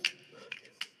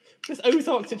 This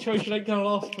Ozark situation ain't going to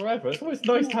last forever. It's always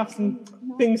nice to have some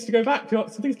things to go back to,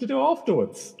 some things to do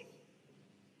afterwards.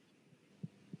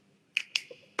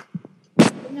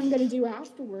 What I'm going to do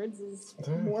afterwards is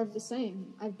more of the same.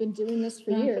 I've been doing this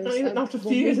for years. Not even after a We'll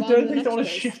few years move of on doing to the things, don't want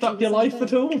next to place, shift do up the your same life thing.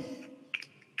 at all.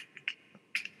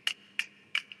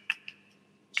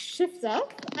 Shift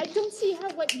up? I don't see how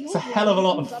what you're It's a hell of a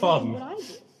lot of fun. What I do.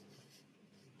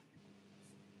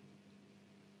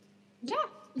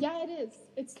 Yeah, it is.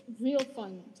 It's real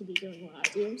fun to be doing what I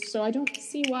do, so I don't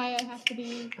see why I have to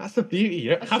be... That's the beauty.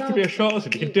 You don't have to be a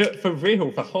charlatan. You can do it for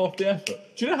real, for half the effort.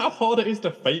 Do you know how hard it is to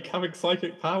fake having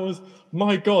psychic powers?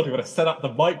 My God, you've got to set up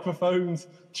the microphones,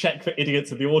 check for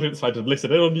idiots in the audience trying to listen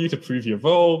in on you to prove you're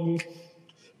wrong,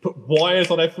 put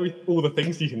wires on all the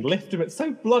things you can lift them. It's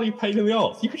so bloody pain in the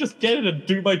arse. You could just get in and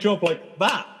do my job like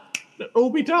that. It'll all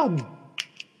be done.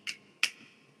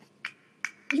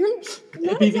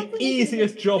 It'd be the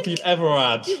easiest job you've ever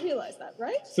had. You realize that,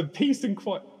 right? Some peace and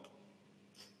quiet.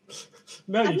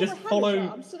 No, you just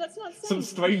follow some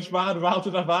strange man around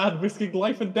in a van, risking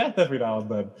life and death every now and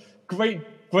then. Great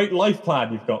life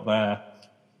plan you've got there.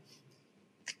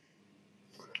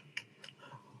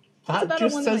 That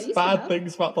just says bad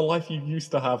things about the life you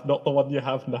used to have, not the one you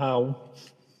have now.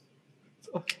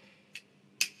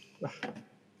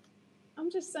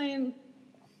 I'm just saying,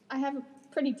 I have a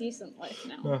pretty decent life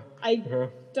now. I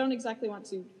don't exactly want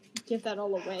to give that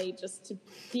all away just to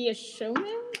be a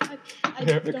showman.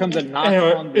 There comes a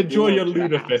knock on the Enjoy door your to the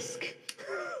lunafisk.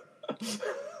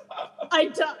 I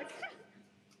duck.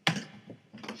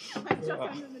 I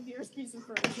duck under the nearest piece of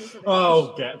furniture. For the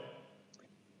Oh, get.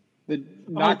 The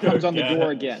knock go comes on the get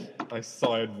door it. again. I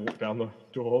sigh and walk down the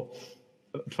door.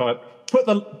 Try and put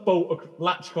the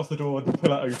latch across the door and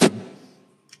pull it open.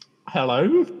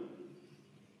 Hello?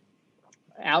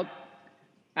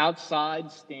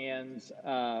 Outside stands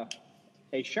a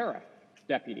sheriff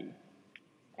deputy.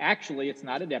 Actually, it's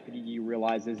not a deputy, you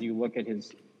realize as you look at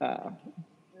his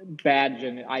badge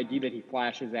and ID that he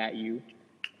flashes at you.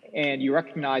 And you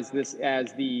recognize this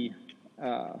as the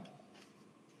law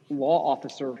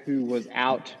officer who was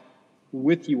out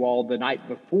with you all the night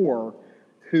before,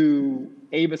 who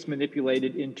Avis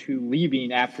manipulated into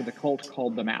leaving after the cult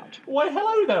called them out. Why,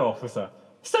 hello there, officer.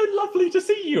 So lovely to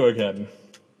see you again.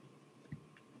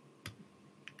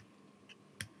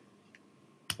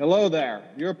 Hello there.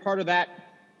 You're a part of that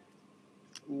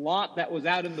lot that was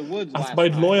out in the woods As last my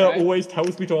night, lawyer right? always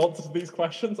tells me to answer to these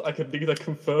questions, I can neither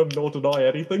confirm nor deny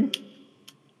anything.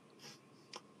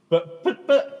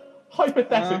 But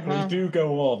hypothetically, do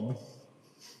go on.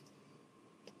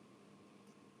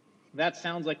 That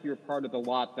sounds like you're part of the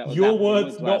lot that was Your out in the words,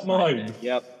 woods not last night, mine. then.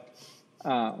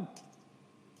 Yep.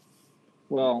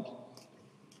 Well,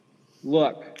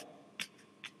 look,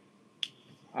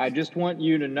 I just want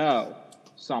you to know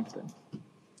something.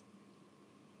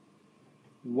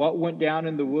 What went down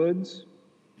in the woods?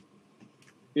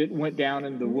 It went down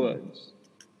in the woods.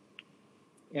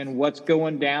 And what's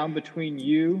going down between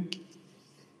you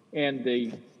and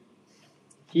the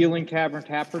Healing Tavern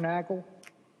Tabernacle?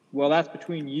 Well, that's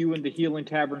between you and the Healing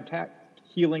Tavern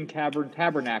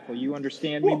Tabernacle. You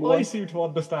understand me, What boy? I seem to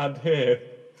understand here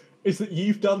is that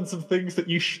you've done some things that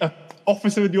an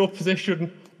officer in your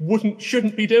position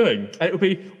shouldn't be doing. And it would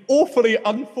be awfully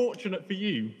unfortunate for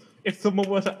you if someone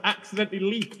were to accidentally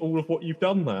leak all of what you've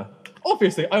done there.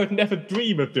 Obviously, I would never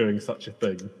dream of doing such a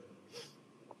thing.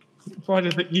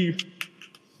 Provided that you...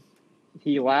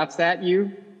 He laughs at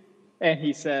you and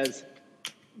he says,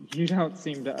 "You don't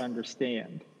seem to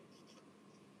understand.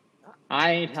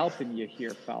 I ain't helping you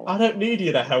here, fella." I don't need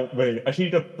you to help me. I just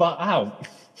need to butt out.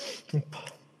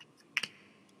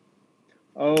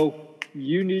 Oh,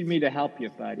 you need me to help you,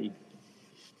 buddy.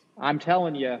 I'm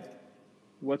telling you,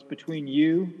 what's between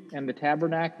you and the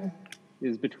tabernacle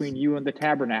is between you and the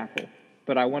tabernacle.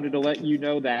 But I wanted to let you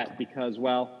know that because,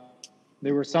 well,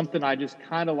 there was something I just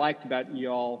kind of liked about you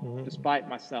all, despite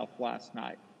myself last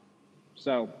night.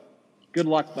 So, good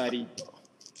luck, buddy.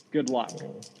 Good luck.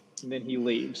 And then he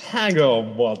leaves. Hang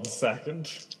on 1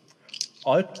 second.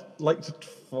 I'd like to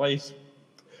try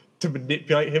to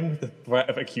manipulate him with the threat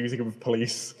of accusing him of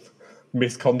police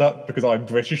misconduct because I'm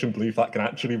British and believe that can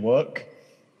actually work.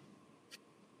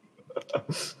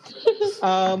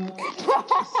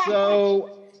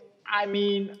 So, I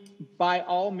mean, by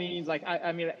all means, like,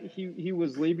 I mean, he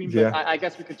was leaving, but Yeah. I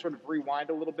guess we could sort of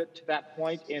rewind a little bit to that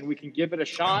point and we can give it a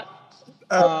shot.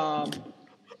 I'm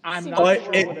not sure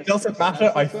what It doesn't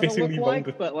matter. I success is gonna fittingly look rolled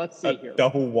like, but let's see here.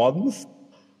 double ones,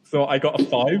 so I got a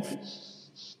 5.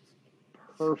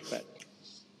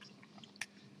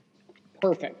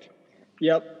 Perfect.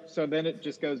 Yep. So then it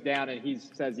just goes down and he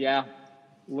says, "Yeah,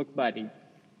 look, buddy.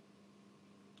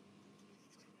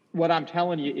 What I'm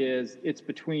telling you is it's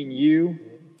between you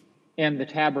and the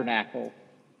tabernacle,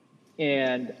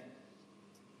 and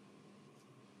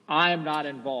I am not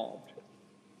involved.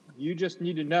 You just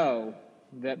need to know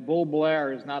that Bull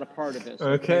Blair is not a part of this."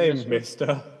 Okay, Mr.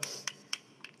 mister.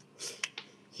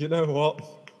 You know what?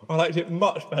 I liked it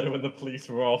much better when the police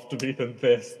were after me than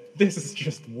this. This is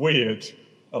just weird.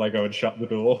 And I go and shut the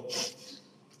door.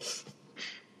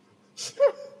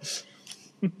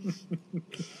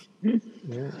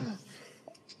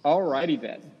 Alrighty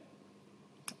then.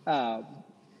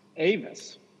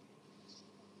 Avis,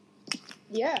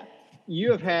 Yeah.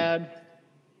 you have had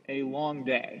a long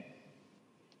day,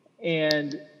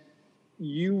 and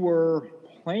you were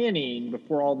planning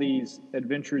before all these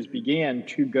adventures began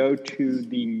to go to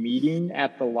the meeting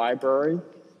at the library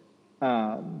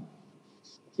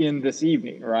in this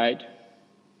evening, right?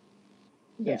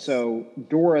 And Yes. so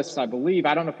Doris, I believe,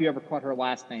 I don't know if you ever caught her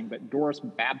last name, but Doris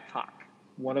Babcock,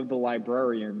 one of the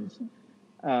librarians,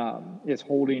 is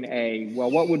holding a, well,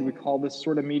 what would we call this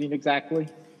sort of meeting exactly?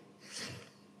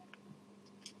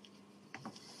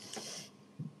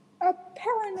 A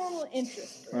paranormal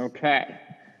interest. Okay.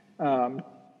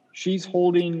 She's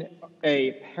holding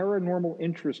a paranormal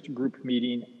interest group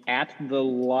meeting at the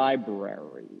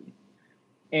library.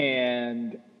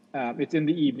 And it's in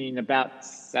the evening, about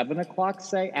 7 o'clock,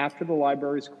 say, after the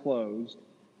library's closed.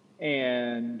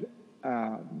 And,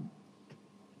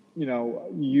 you know,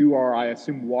 you are, I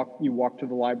assume, you walk to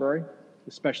the library?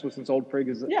 especially since Old Prig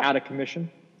is Yeah. out of commission.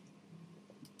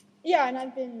 Yeah, and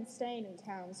I've been staying in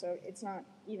town, so it's not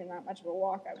even that much of a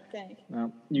walk, I would think.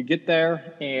 You get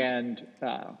there, and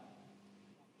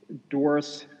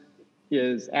Doris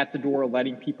is at the door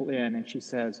letting people in, and she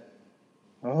says,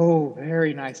 "Oh,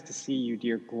 very nice to see you,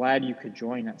 dear. Glad you could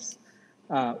join us.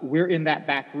 We're in that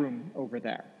back room over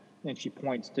there." And she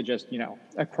points to just,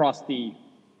 across the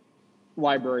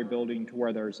library building to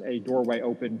where there's a doorway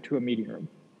open to a meeting room.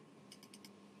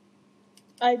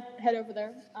 I head over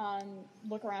there,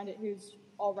 look around at who's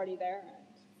already there, and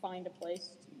find a place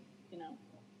to,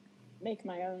 make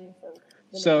my own for the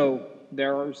meeting. So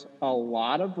there's a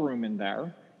lot of room in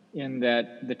there, in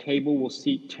that the table will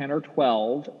seat 10 or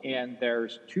 12, and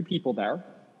there's 2 people there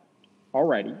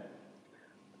already.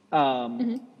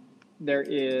 There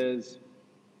is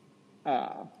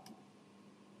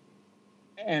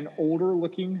an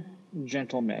older-looking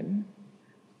gentleman,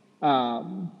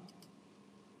 and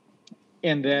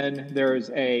then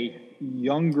there's a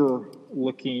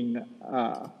younger-looking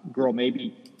girl,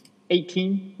 maybe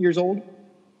 18 years old.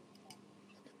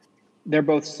 They're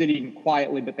both sitting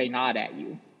quietly, but they nod at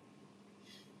you.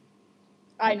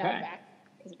 I nod Okay. back,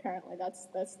 because apparently that's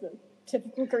the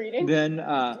typical greeting. Then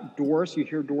Doris, you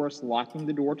hear Doris locking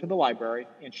the door to the library,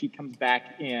 and she comes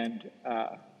back and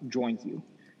joins you.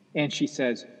 And she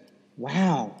says,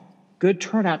 "Wow, good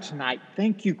turnout tonight.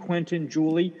 Thank you, Quentin,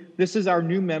 Julie. This is our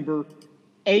new member,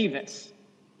 Avis."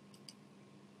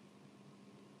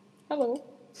 Hello.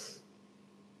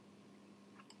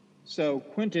 So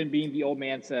Quentin, being the old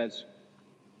man, says,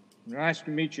 "Nice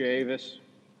to meet you, Avis."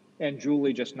 And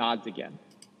Julie just nods again.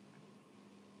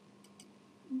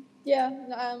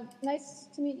 Yeah, nice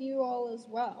to meet you all as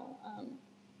well.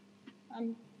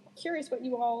 I'm curious what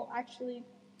you all actually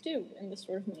do in this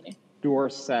sort of meeting.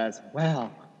 Doris says,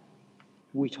 "Well,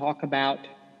 we talk about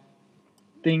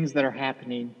things that are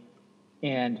happening,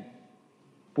 and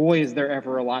boy, is there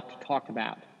ever a lot to talk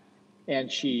about."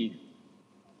 And she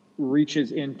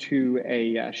reaches into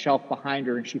a shelf behind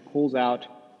her, and she pulls out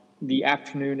the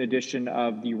afternoon edition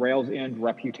of the Rails End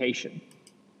Reputation.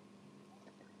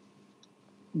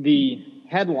 The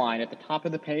headline at the top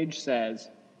of the page says,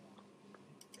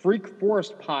 "Freak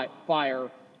forest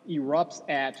fire erupts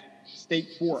at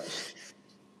State Forest.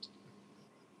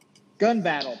 Gun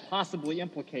battle possibly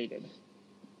implicated."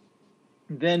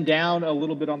 Then down a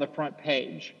little bit on the front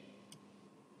page,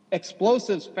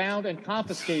 "Explosives found and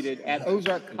confiscated at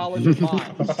Ozark College of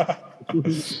Mines."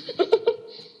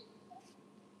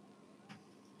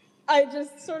 I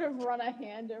just sort of run a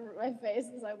hand over my face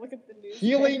as I look at the newspaper.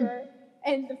 Healing-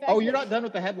 And the fact Oh, you're that- not done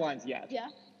with the headlines yet. Yeah.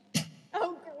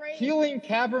 Oh, great. Healing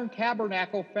Cavern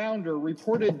Tabernacle founder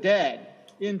reported dead,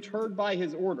 interred by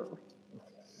his order.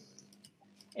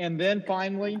 And then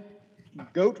finally,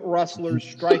 goat rustlers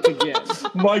strike again.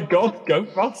 My God,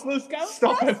 goat rustlers! Goat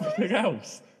Stop rustlers? everything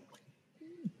else.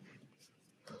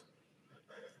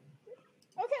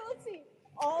 Okay, let's see.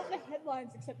 All the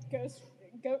headlines except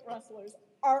goat rustlers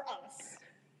are us.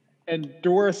 And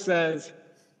Doris says,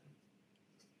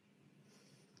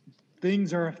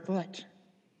 "Things are afoot.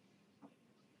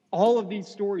 All of these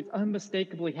stories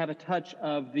unmistakably have a touch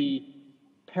of the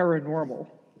paranormal."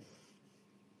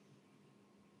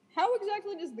 How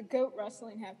exactly does the goat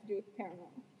rustling have to do with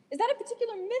paranormal? Is that a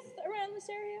particular myth around this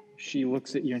area? She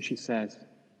looks at you and she says,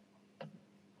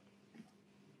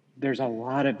 "There's a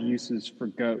lot of uses for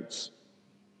goats."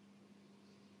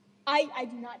 I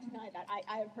do not deny that.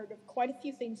 I have heard of quite a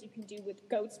few things you can do with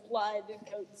goat's blood and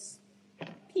goat's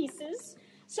pieces,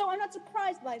 so I'm not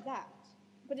surprised by that.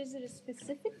 But is it a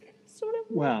specific sort of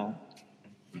myth? Well,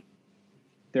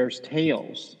 there's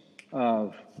tales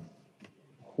of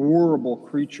horrible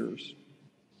creatures,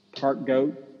 part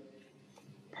goat,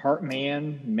 part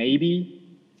man,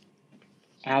 maybe,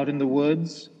 out in the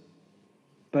woods.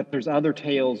 But there's other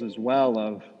tales as well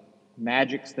of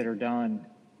magics that are done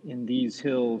in these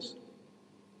hills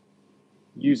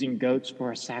using goats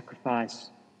for a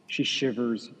sacrifice. She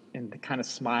shivers and kind of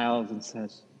smiles and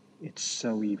says, "It's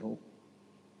so evil."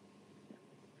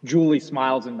 Julie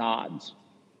smiles and nods.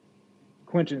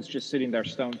 Quentin's just sitting there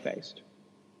stone-faced.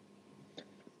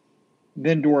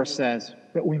 Then Doris says,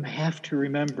 "But we have to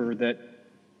remember that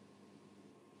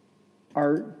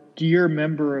our dear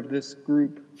member of this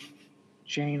group,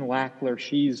 Jane Lackler,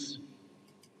 she's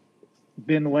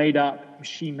been laid up.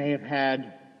 She may have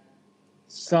had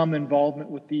some involvement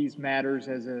with these matters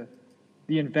as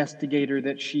the investigator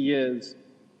that she is,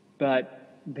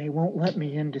 but they won't let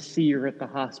me in to see her at the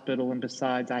hospital, and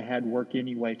besides, I had work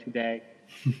anyway today.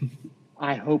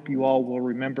 I hope you all will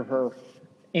remember her."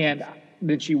 And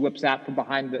then she whips out from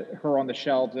behind her on the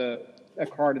shelves a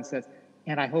card and says,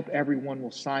 And I hope everyone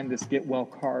will sign this get well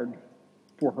card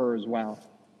for her as well.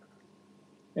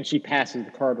 And she passes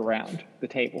the card around the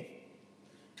table.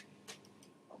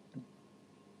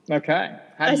 Okay.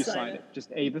 How do I you sign sign it. it?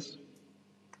 Just Avis?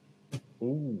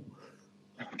 Ooh.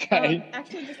 Okay.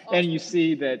 Actually, just And you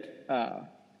see that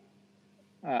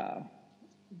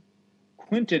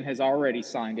Quentin has already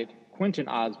signed it. Quentin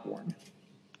Osborne.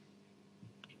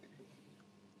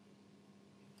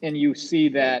 And you see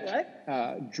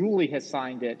that Julie has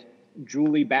signed it.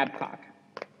 Julie Babcock.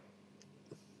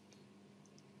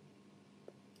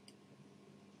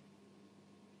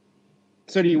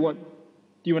 So do you want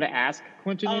to ask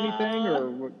Quentin anything,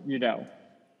 or you know?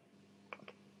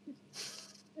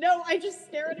 No, I just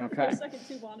stare at it for Okay. a second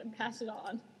too long and pass it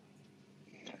on.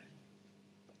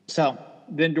 So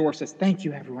then Doris says, "Thank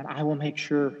you, everyone. I will make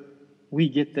sure we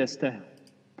get this to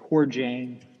poor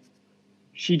Jane.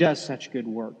 She does such good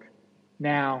work."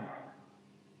 Now,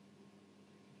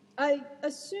 I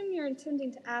assume you're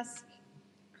intending to ask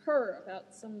her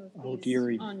about some of these oh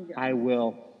dearie, ongoing. I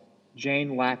will.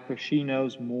 Jane Lackler, she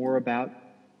knows more about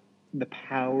the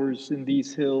powers in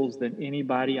these hills than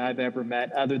anybody I've ever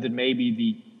met, other than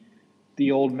maybe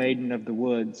the old maiden of the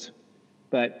woods.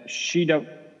 But she don't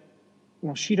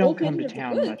Old come Maiden to of the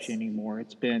town Woods? much anymore.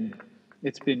 It's been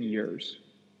years.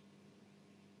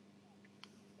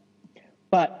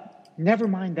 But never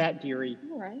mind that, dearie.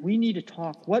 All right. We need to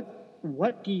talk.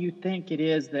 What do you think it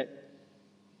is that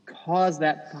caused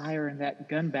that fire and that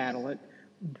gun battle?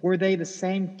 Were they the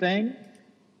same thing?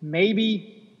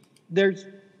 Maybe there's.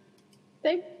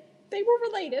 They were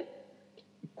related.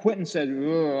 Quentin said,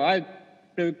 "I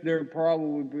think they're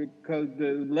probably because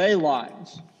the ley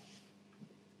lines."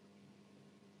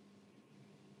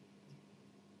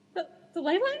 The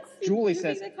ley lines? Julie you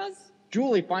says- think they caused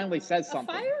Julie finally says a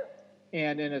something. fire?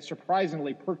 And in a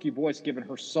surprisingly perky voice, given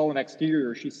her sullen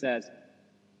exterior, she says,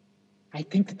 "I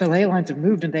think that the ley lines have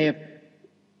moved and they have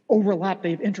overlapped.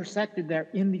 They've intersected there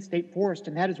in the state forest,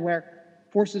 and that is where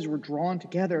forces were drawn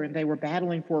together and they were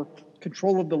battling for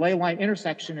control of the ley line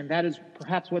intersection, and that is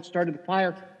perhaps what started the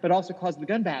fire, but also caused the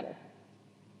gun battle."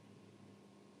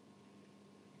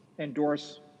 And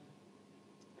Doris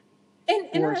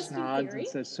Interesting nods theory. and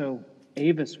says, "So,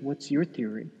 Avis, what's your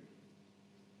theory?"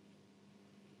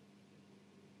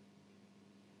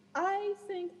 I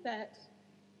think that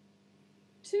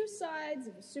two sides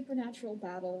of a supernatural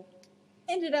battle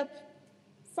ended up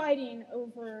fighting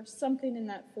over something in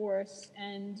that forest,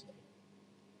 and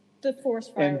the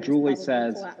forest fire And was Julie probably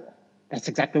says, collateral. "That's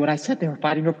exactly what I said. They were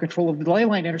fighting over control of the ley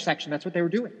line intersection. That's what they were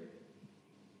doing."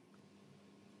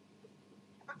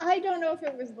 I don't know if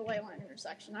it was the ley line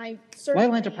intersection. I Ley certainly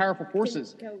lines are powerful can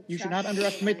forces. go You should track not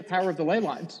underestimate the ley power lines. of the ley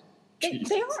lines.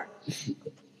 They are.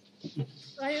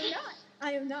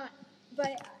 I am not.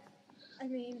 But I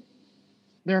mean,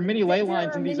 There are many ley there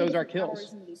lines are in these many Ozark different Hills.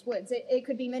 powers in these woods. It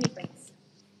could be many things.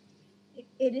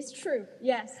 It is true.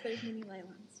 Yes, there's many ley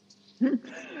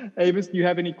lines. Avis, do you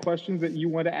have any questions that you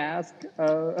want to ask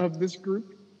of this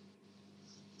group?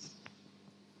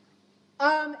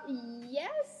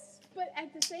 Yes, but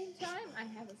at the same time, I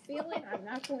have a feeling I'm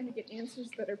not going to get answers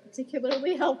that are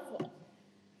particularly helpful.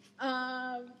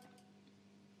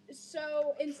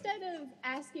 So instead of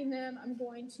asking them, I'm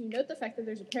going to note the fact that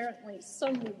there's apparently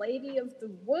some lady of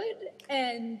the wood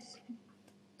and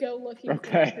go looking for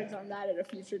Okay. records on that at a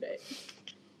future date.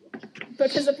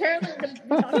 Because apparently we're going to be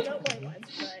talking about ley lines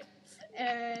tonight.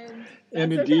 And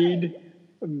And that's indeed,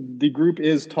 okay. the group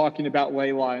is talking about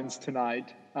ley lines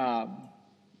tonight.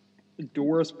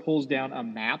 Doris pulls down a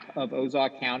map of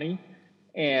Ozark County,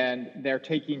 and they're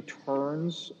taking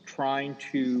turns trying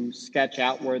to sketch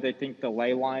out where they think the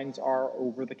ley lines are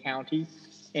over the county,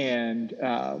 and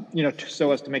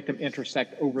so as to make them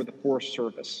intersect over the Forest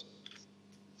Service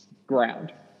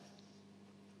ground.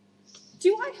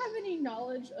 Do I have any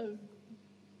knowledge of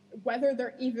whether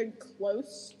they're even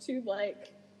close to,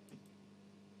 like,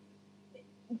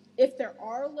 if there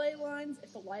are ley lines,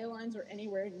 if the ley lines are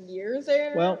anywhere near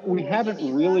there? Well, we or haven't any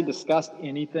of really that? discussed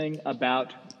anything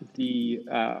about the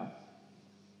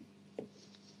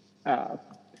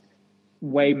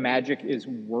way magic is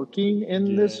working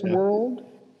in this Yeah. world.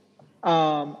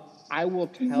 I will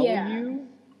tell Yeah. you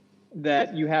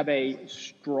that you have a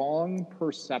strong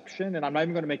perception, and I'm not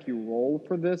even going to make you roll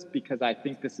for this because I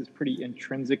think this is pretty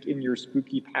intrinsic in your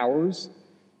spooky powers,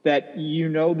 that you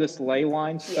know this ley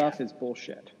line stuff is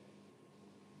bullshit.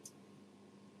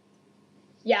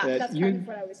 Yeah, that that's you- kind of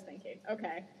what I was thinking.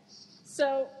 Okay.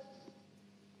 So,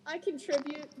 I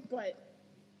contribute, but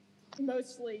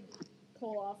mostly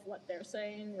pull off what they're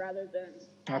saying rather than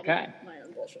adding Okay. my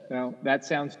own bullshit. No, that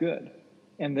sounds good.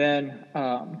 And then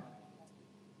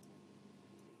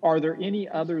are there any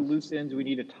other loose ends we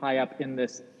need to tie up in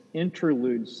this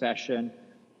interlude session,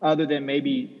 other than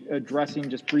maybe addressing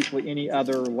just briefly any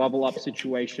other level up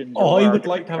situations? I would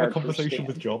like to have a conversation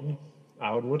with John.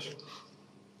 Aaron would.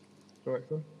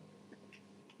 Director.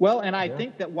 Well, and I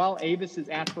think that while Avis is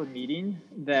at her meeting,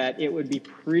 that it would be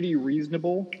pretty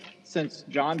reasonable, since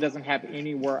John doesn't have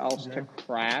anywhere else to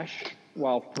crash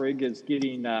while Frigg is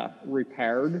getting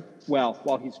repaired. Well,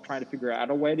 while he's trying to figure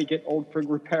out a way to get old Frigg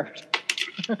repaired.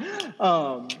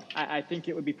 I think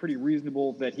it would be pretty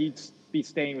reasonable that he'd be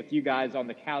staying with you guys on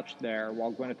the couch there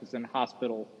while Gwyneth is in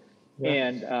hospital. Yeah.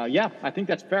 And I think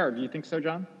that's fair. Do you think so,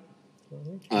 John?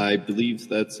 I believe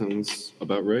that sounds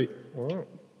about right.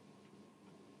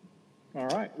 All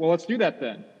right. Well, let's do that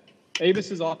then.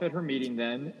 Avis is off at her meeting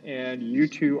then, and you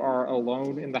two are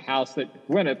alone in the house that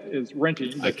Gwyneth is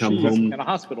renting. I come home in a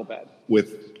hospital bed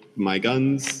with my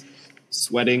guns,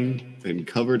 sweating and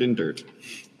covered in dirt.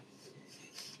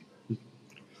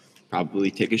 Probably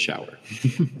take a shower.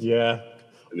 Yeah.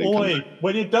 Oi,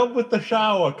 when you're done with the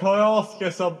shower, can I ask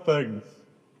you something?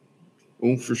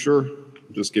 Oh, for sure.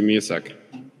 Just give me a sec.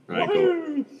 I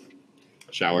go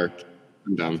shower.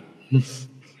 I'm done.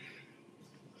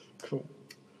 Cool.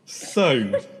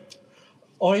 So,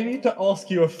 I need to ask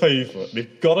you a favour.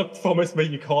 You've got to promise me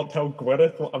you can't tell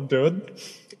Gwyneth what I'm doing.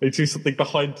 They do something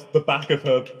behind the back of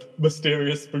her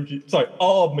mysterious,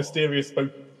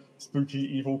 spooky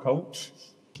evil cult.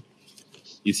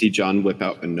 You see John whip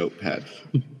out a notepad.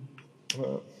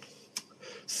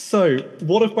 So,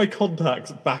 one of my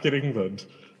contacts back in England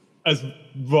has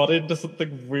run into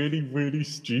something really, really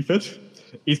stupid.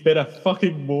 He's been a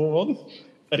fucking moron,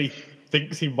 and he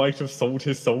thinks he might have sold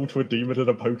his soul to a demon in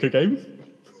a poker game.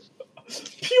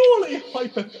 Purely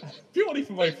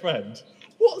for my friend.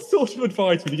 What sort of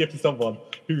advice would you give to someone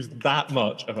who's that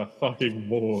much of a fucking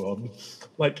moron?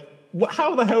 Like,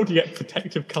 how the hell do you get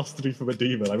protective custody from a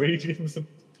demon? I really need to give him some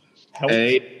help.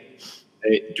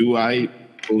 Do I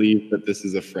believe that this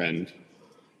is a friend?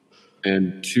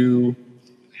 And two,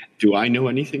 do I know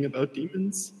anything about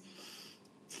demons?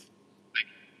 Like,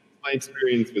 my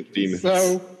experience with demons.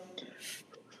 So,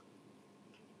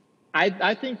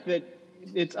 I think that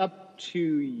it's up to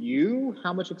you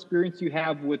how much experience you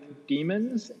have with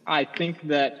demons. I think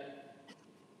that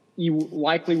you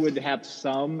likely would have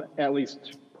some, at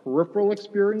least peripheral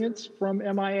experience from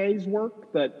MIA's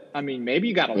work, but I mean, maybe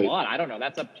you got a lot. I don't know.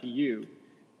 That's up to you.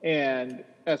 And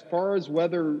as far as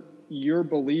whether you're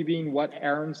believing what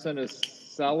Aronson is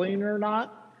selling or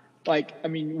not, like, I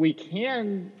mean,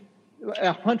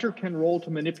 a hunter can roll to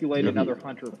manipulate another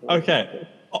hunter. Okay.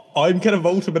 I'm going to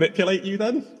roll to manipulate you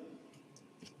then?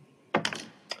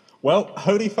 Well,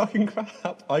 holy fucking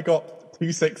crap. I got 2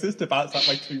 6s to bounce out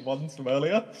my 2 1s from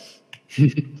earlier.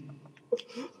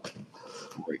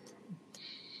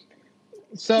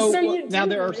 So now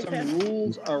there are some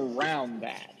rules around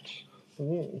that.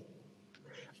 Ooh.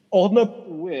 On a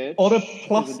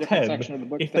plus 10,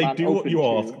 if they do what you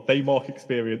ask, they mark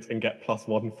experience and get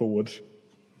 +1 forward.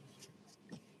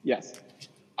 Yes.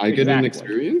 I get an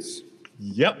experience?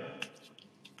 Yep.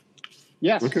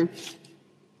 Yes. Okay.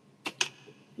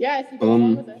 Yeah, if you go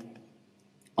along with it.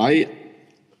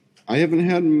 I haven't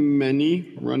had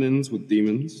many run-ins with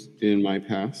demons in my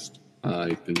past.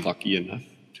 I've been lucky enough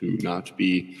to not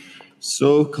be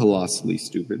so colossally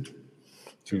stupid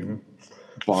to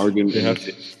bargain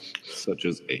anything such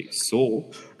as a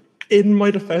soul. In my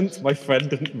defense, my friend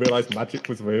didn't realize magic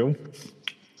was real.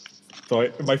 So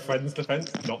in my friend's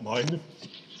defense, not mine.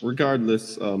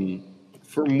 Regardless,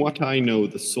 from what I know,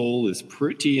 the soul is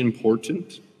pretty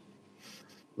important.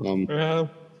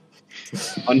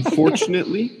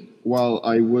 Unfortunately, while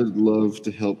I would love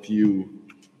to help you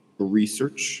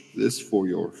research this for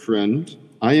your friend,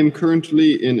 I am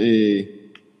currently in a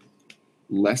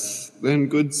less than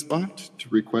good spot to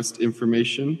request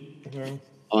information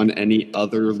on any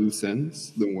other loose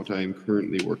ends than what I am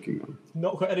currently working on.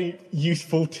 Not got any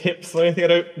useful tips or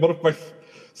anything.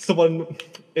 Someone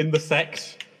in the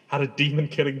sect had a demon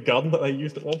killing gun that they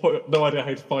used at one point. No idea how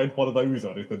to find one of those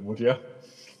or anything, would you?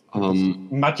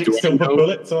 Magic silver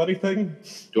bullets or anything?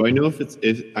 Do I know if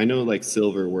I know like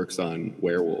silver works on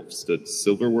werewolves? Does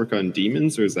silver work on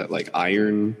demons, or is that like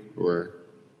iron, or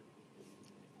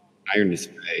iron is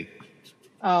fey?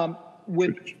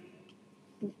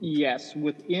 Yes,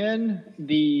 within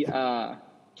the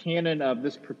canon of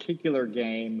this particular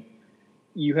game,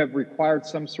 you have required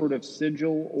some sort of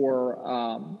sigil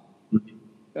or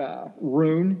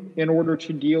rune in order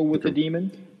to deal with a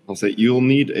demon. I'll say you'll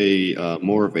need a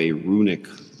more of a runic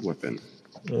weapon,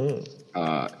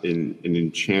 an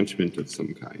enchantment of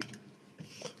some kind.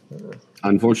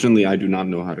 Unfortunately, I do not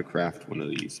know how to craft one of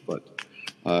these, but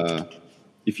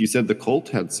If you said the cult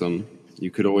had some,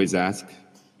 you could always ask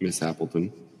Miss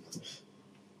Appleton.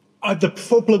 The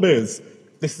problem is,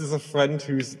 this is a friend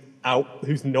who's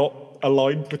not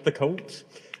aligned with the cult,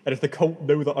 and if the cult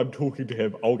know that I'm talking to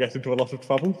him, I'll get into a lot of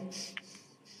trouble.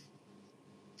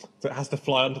 So it has to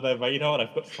fly under their radar, and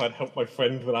I've got to try and help my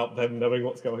friend without them knowing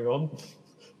what's going on.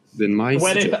 Then my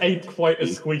Gwyneth ain't quite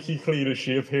as squeaky clean as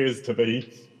she appears to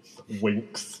be.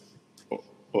 Winks.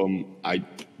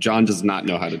 John does not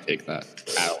know how to take that.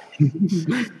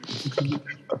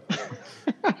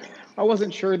 I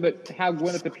wasn't sure that how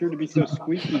Gwyneth appeared to be so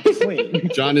squeaky clean.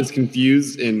 John is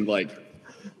confused and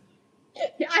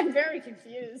Yeah, I'm very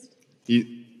confused.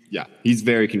 he's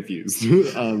very confused.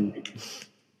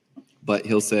 But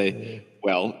he'll say,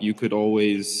 well, you could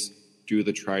always do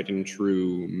the tried and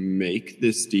true, make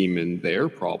this demon their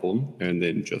problem, and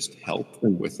then just help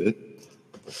them with it.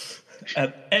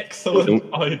 An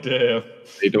excellent idea.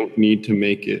 They don't need to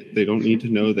make it, they don't need to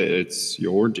know that it's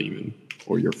your demon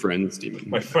or your friend's demon.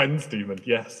 My friend's demon,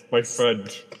 yes, my friend.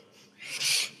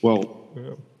 Well,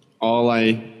 all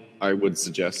I would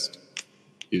suggest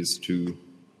is to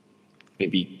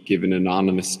maybe give an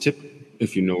anonymous tip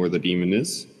if you know where the demon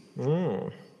is.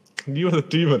 You know the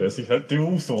demon is, you don't do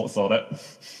all sorts on it.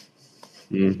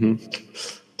 Mm-hmm.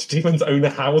 Do demons own their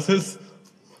houses?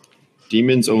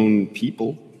 Demons own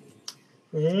people.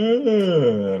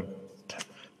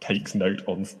 Takes note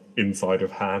on inside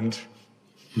of hand.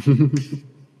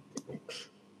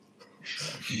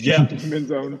 Yeah.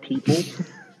 Demons own people.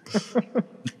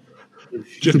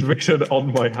 Just written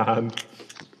on my hand.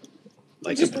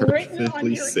 Like Just a written on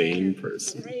perfectly your sane hand.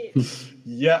 person. Great.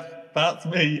 Yeah, that's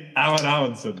me, Aaron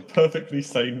Aronson, perfectly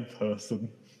sane person.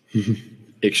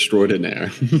 Extraordinaire.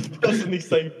 Perfectly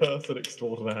sane person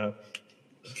extraordinaire.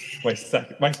 My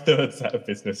third set of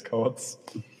business cards.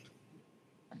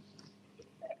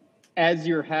 As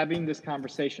you're having this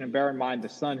conversation, and bear in mind the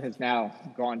sun has now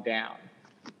gone down,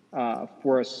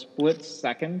 for a split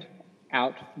second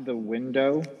out the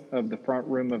window of the front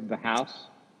room of the house,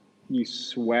 you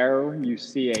swear you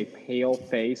see a pale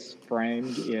face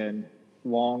framed in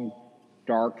long,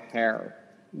 dark hair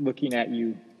looking at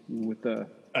you with a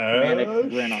manic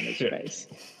grin on his face.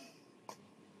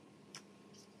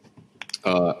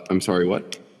 I'm sorry,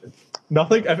 what?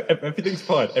 Nothing, everything's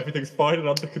fine. Everything's fine and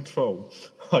under control.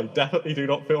 I definitely do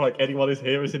not feel like anyone is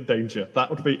here is in danger. That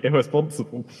would be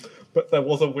irresponsible. But there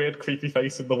was a weird, creepy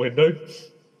face in the window.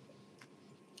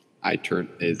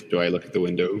 Do I look at the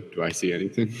window? Do I see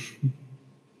anything?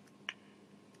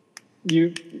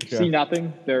 You see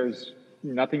nothing. There's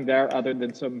nothing there other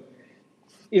than some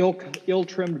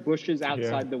ill-trimmed bushes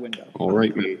outside the window. All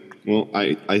right, man. Well,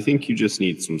 I think you just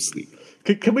need some sleep.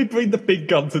 Can we bring the big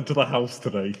guns into the house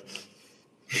today?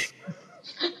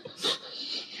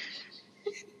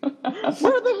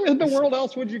 Where in the world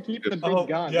else would you keep the big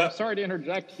guns? Yeah. I'm sorry to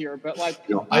interject here, but like,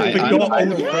 I forgot Old Frig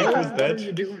was what are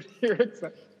you dead. doing here?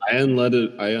 I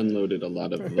unloaded a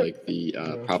lot of like the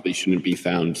probably shouldn't be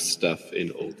found stuff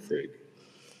in Old Frig.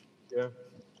 Yeah.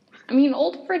 I mean,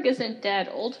 Old Frig isn't dead.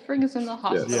 Old Frig is in the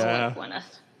hospital Yeah. with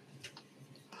Gwyneth.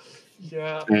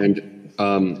 Yeah.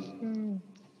 And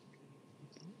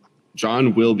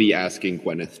John will be asking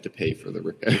Gwyneth to pay for the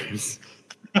repairs.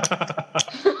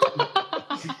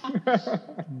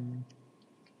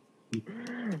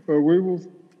 But we will.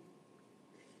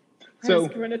 So, was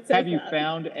gonna say have you that.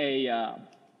 found a?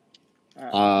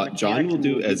 John will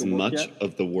do as much yet?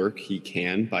 of the work he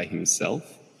can by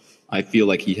himself. I feel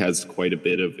like he has quite a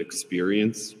bit of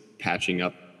experience patching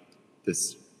up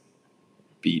this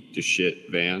beat to shit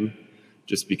van,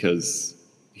 just because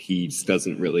he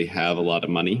doesn't really have a lot of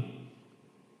money.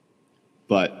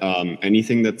 But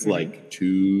anything that's like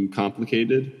too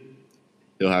complicated,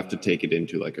 he'll have to take it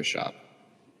into like a shop.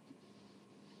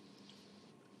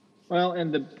 Well,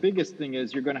 and the biggest thing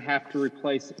is you're going to have to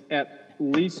replace at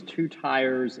least 2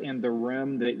 tires in the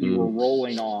rim that you were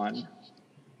rolling on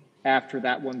after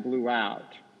that one blew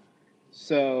out.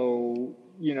 So,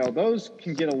 those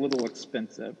can get a little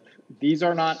expensive. These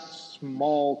are not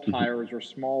small tires or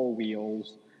small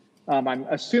wheels. I'm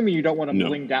assuming you don't want them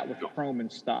blinged out with chrome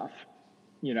and stuff.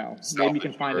 Maybe you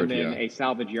can find them in a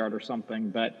salvage yard or something,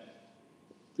 but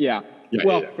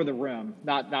for the rim,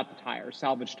 not the tires.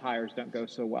 Salvage tires don't go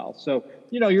so well. So,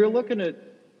 you're looking at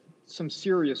some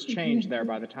serious change there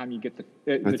by the time you get the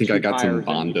I think 2 I got some tires and the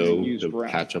Bondo used to rim.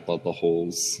 patch up all the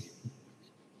holes.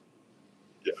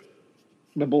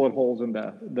 The bullet holes in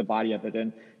the body of it.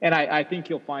 And I think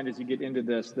you'll find as you get into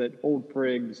this that Old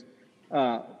Frig's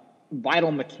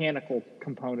vital mechanical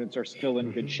components are still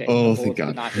in good shape. Oh, The thank bullets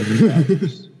did God. not hit the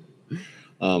feathers.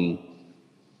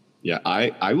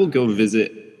 I will go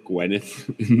visit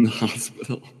Gwyneth in the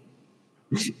hospital.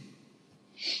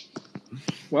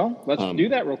 Well, let's do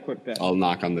that real quick then. I'll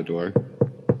knock on the door.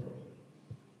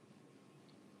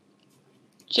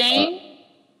 Jane,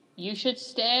 you should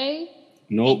stay.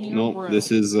 Nope, in your nope. room. This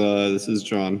is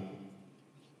John.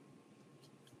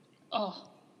 Oh,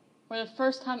 for the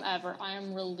first time ever, I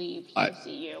am relieved to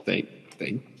see you. Thank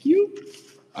you.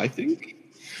 I think.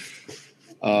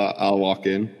 I'll walk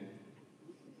in,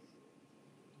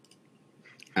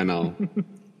 and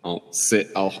I'll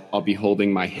sit. I'll be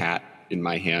holding my hat in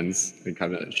my hands and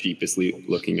kind of sheepishly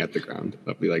looking at the ground.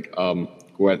 I'll be like,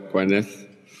 Gwyneth,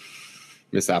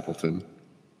 Miss Appleton.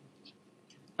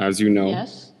 As you know,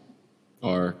 Yes.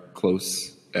 our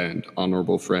close and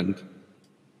honorable friend,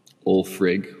 Ol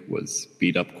Frigg, was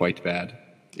beat up quite bad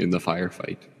in the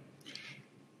firefight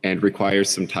and requires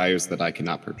some tires that I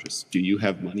cannot purchase. Do you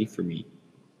have money for me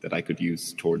that I could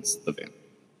use towards the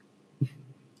van?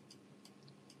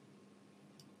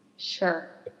 Sure.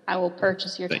 I will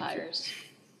purchase your Thank you. tires.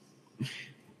 Do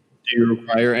you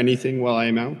require anything while I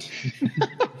am out?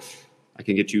 I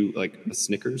can get you like a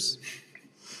Snickers.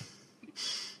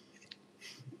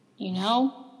 You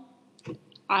know,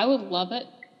 I would love it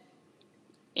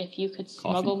if you could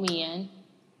smuggle me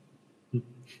in.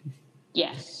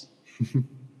 Yes.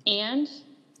 And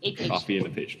a pastry. Coffee and a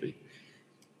pastry.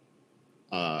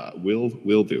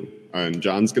 Will do. And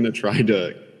John's gonna try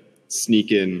to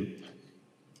sneak in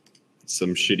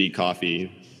some shitty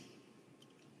coffee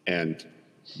and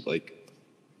like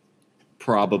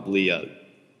probably a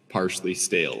partially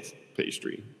stale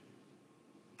pastry.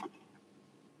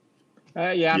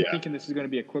 Yeah, I'm Yeah. thinking this is going to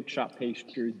be a quick shop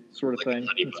pastry sort of thing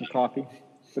with some coffee,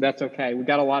 but that's okay. We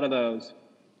got a lot of those.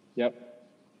 Yep,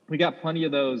 we got plenty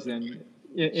of those in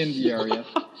the area.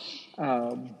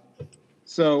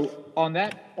 So on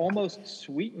that almost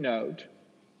sweet note,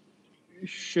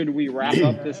 should we wrap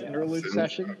up this interlude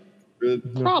session?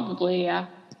 Good. Probably, yeah.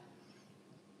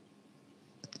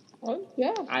 Well,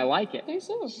 yeah, I like it. I think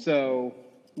so. So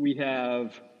we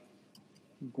have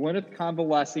Gwyneth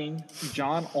convalescing,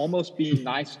 John almost being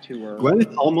nice to her.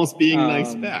 Gwyneth almost being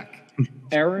nice Um, back.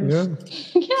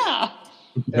 Aaron's Yeah.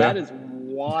 That is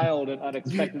wild and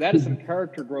unexpected. That is some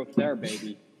character growth there,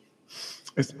 baby.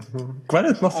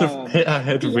 Gwyneth must have hit her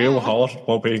head real hard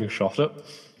while being shot at.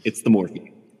 It's the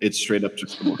morphine. It's straight up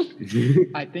just the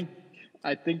morphine.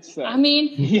 I think so. I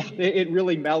mean, yeah, it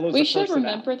really mellows. we a should person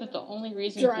remember out. that the only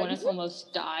reason Drugs. Gwyneth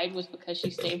almost died was because she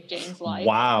saved Jane's life.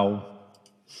 Wow.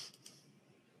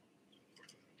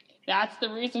 That's the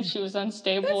reason she was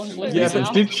unstable and living Yeah, out.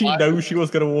 but did she know she was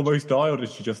going to almost die, or did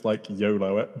she just like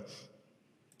YOLO it?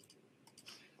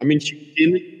 I mean, she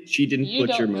didn't You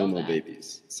butcher don't know Momo that.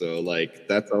 babies, so like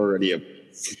that's already a.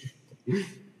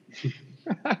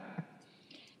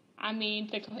 I mean,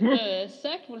 the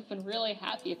sect would have been really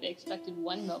happy if they expected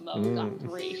one Momo and got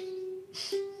 3.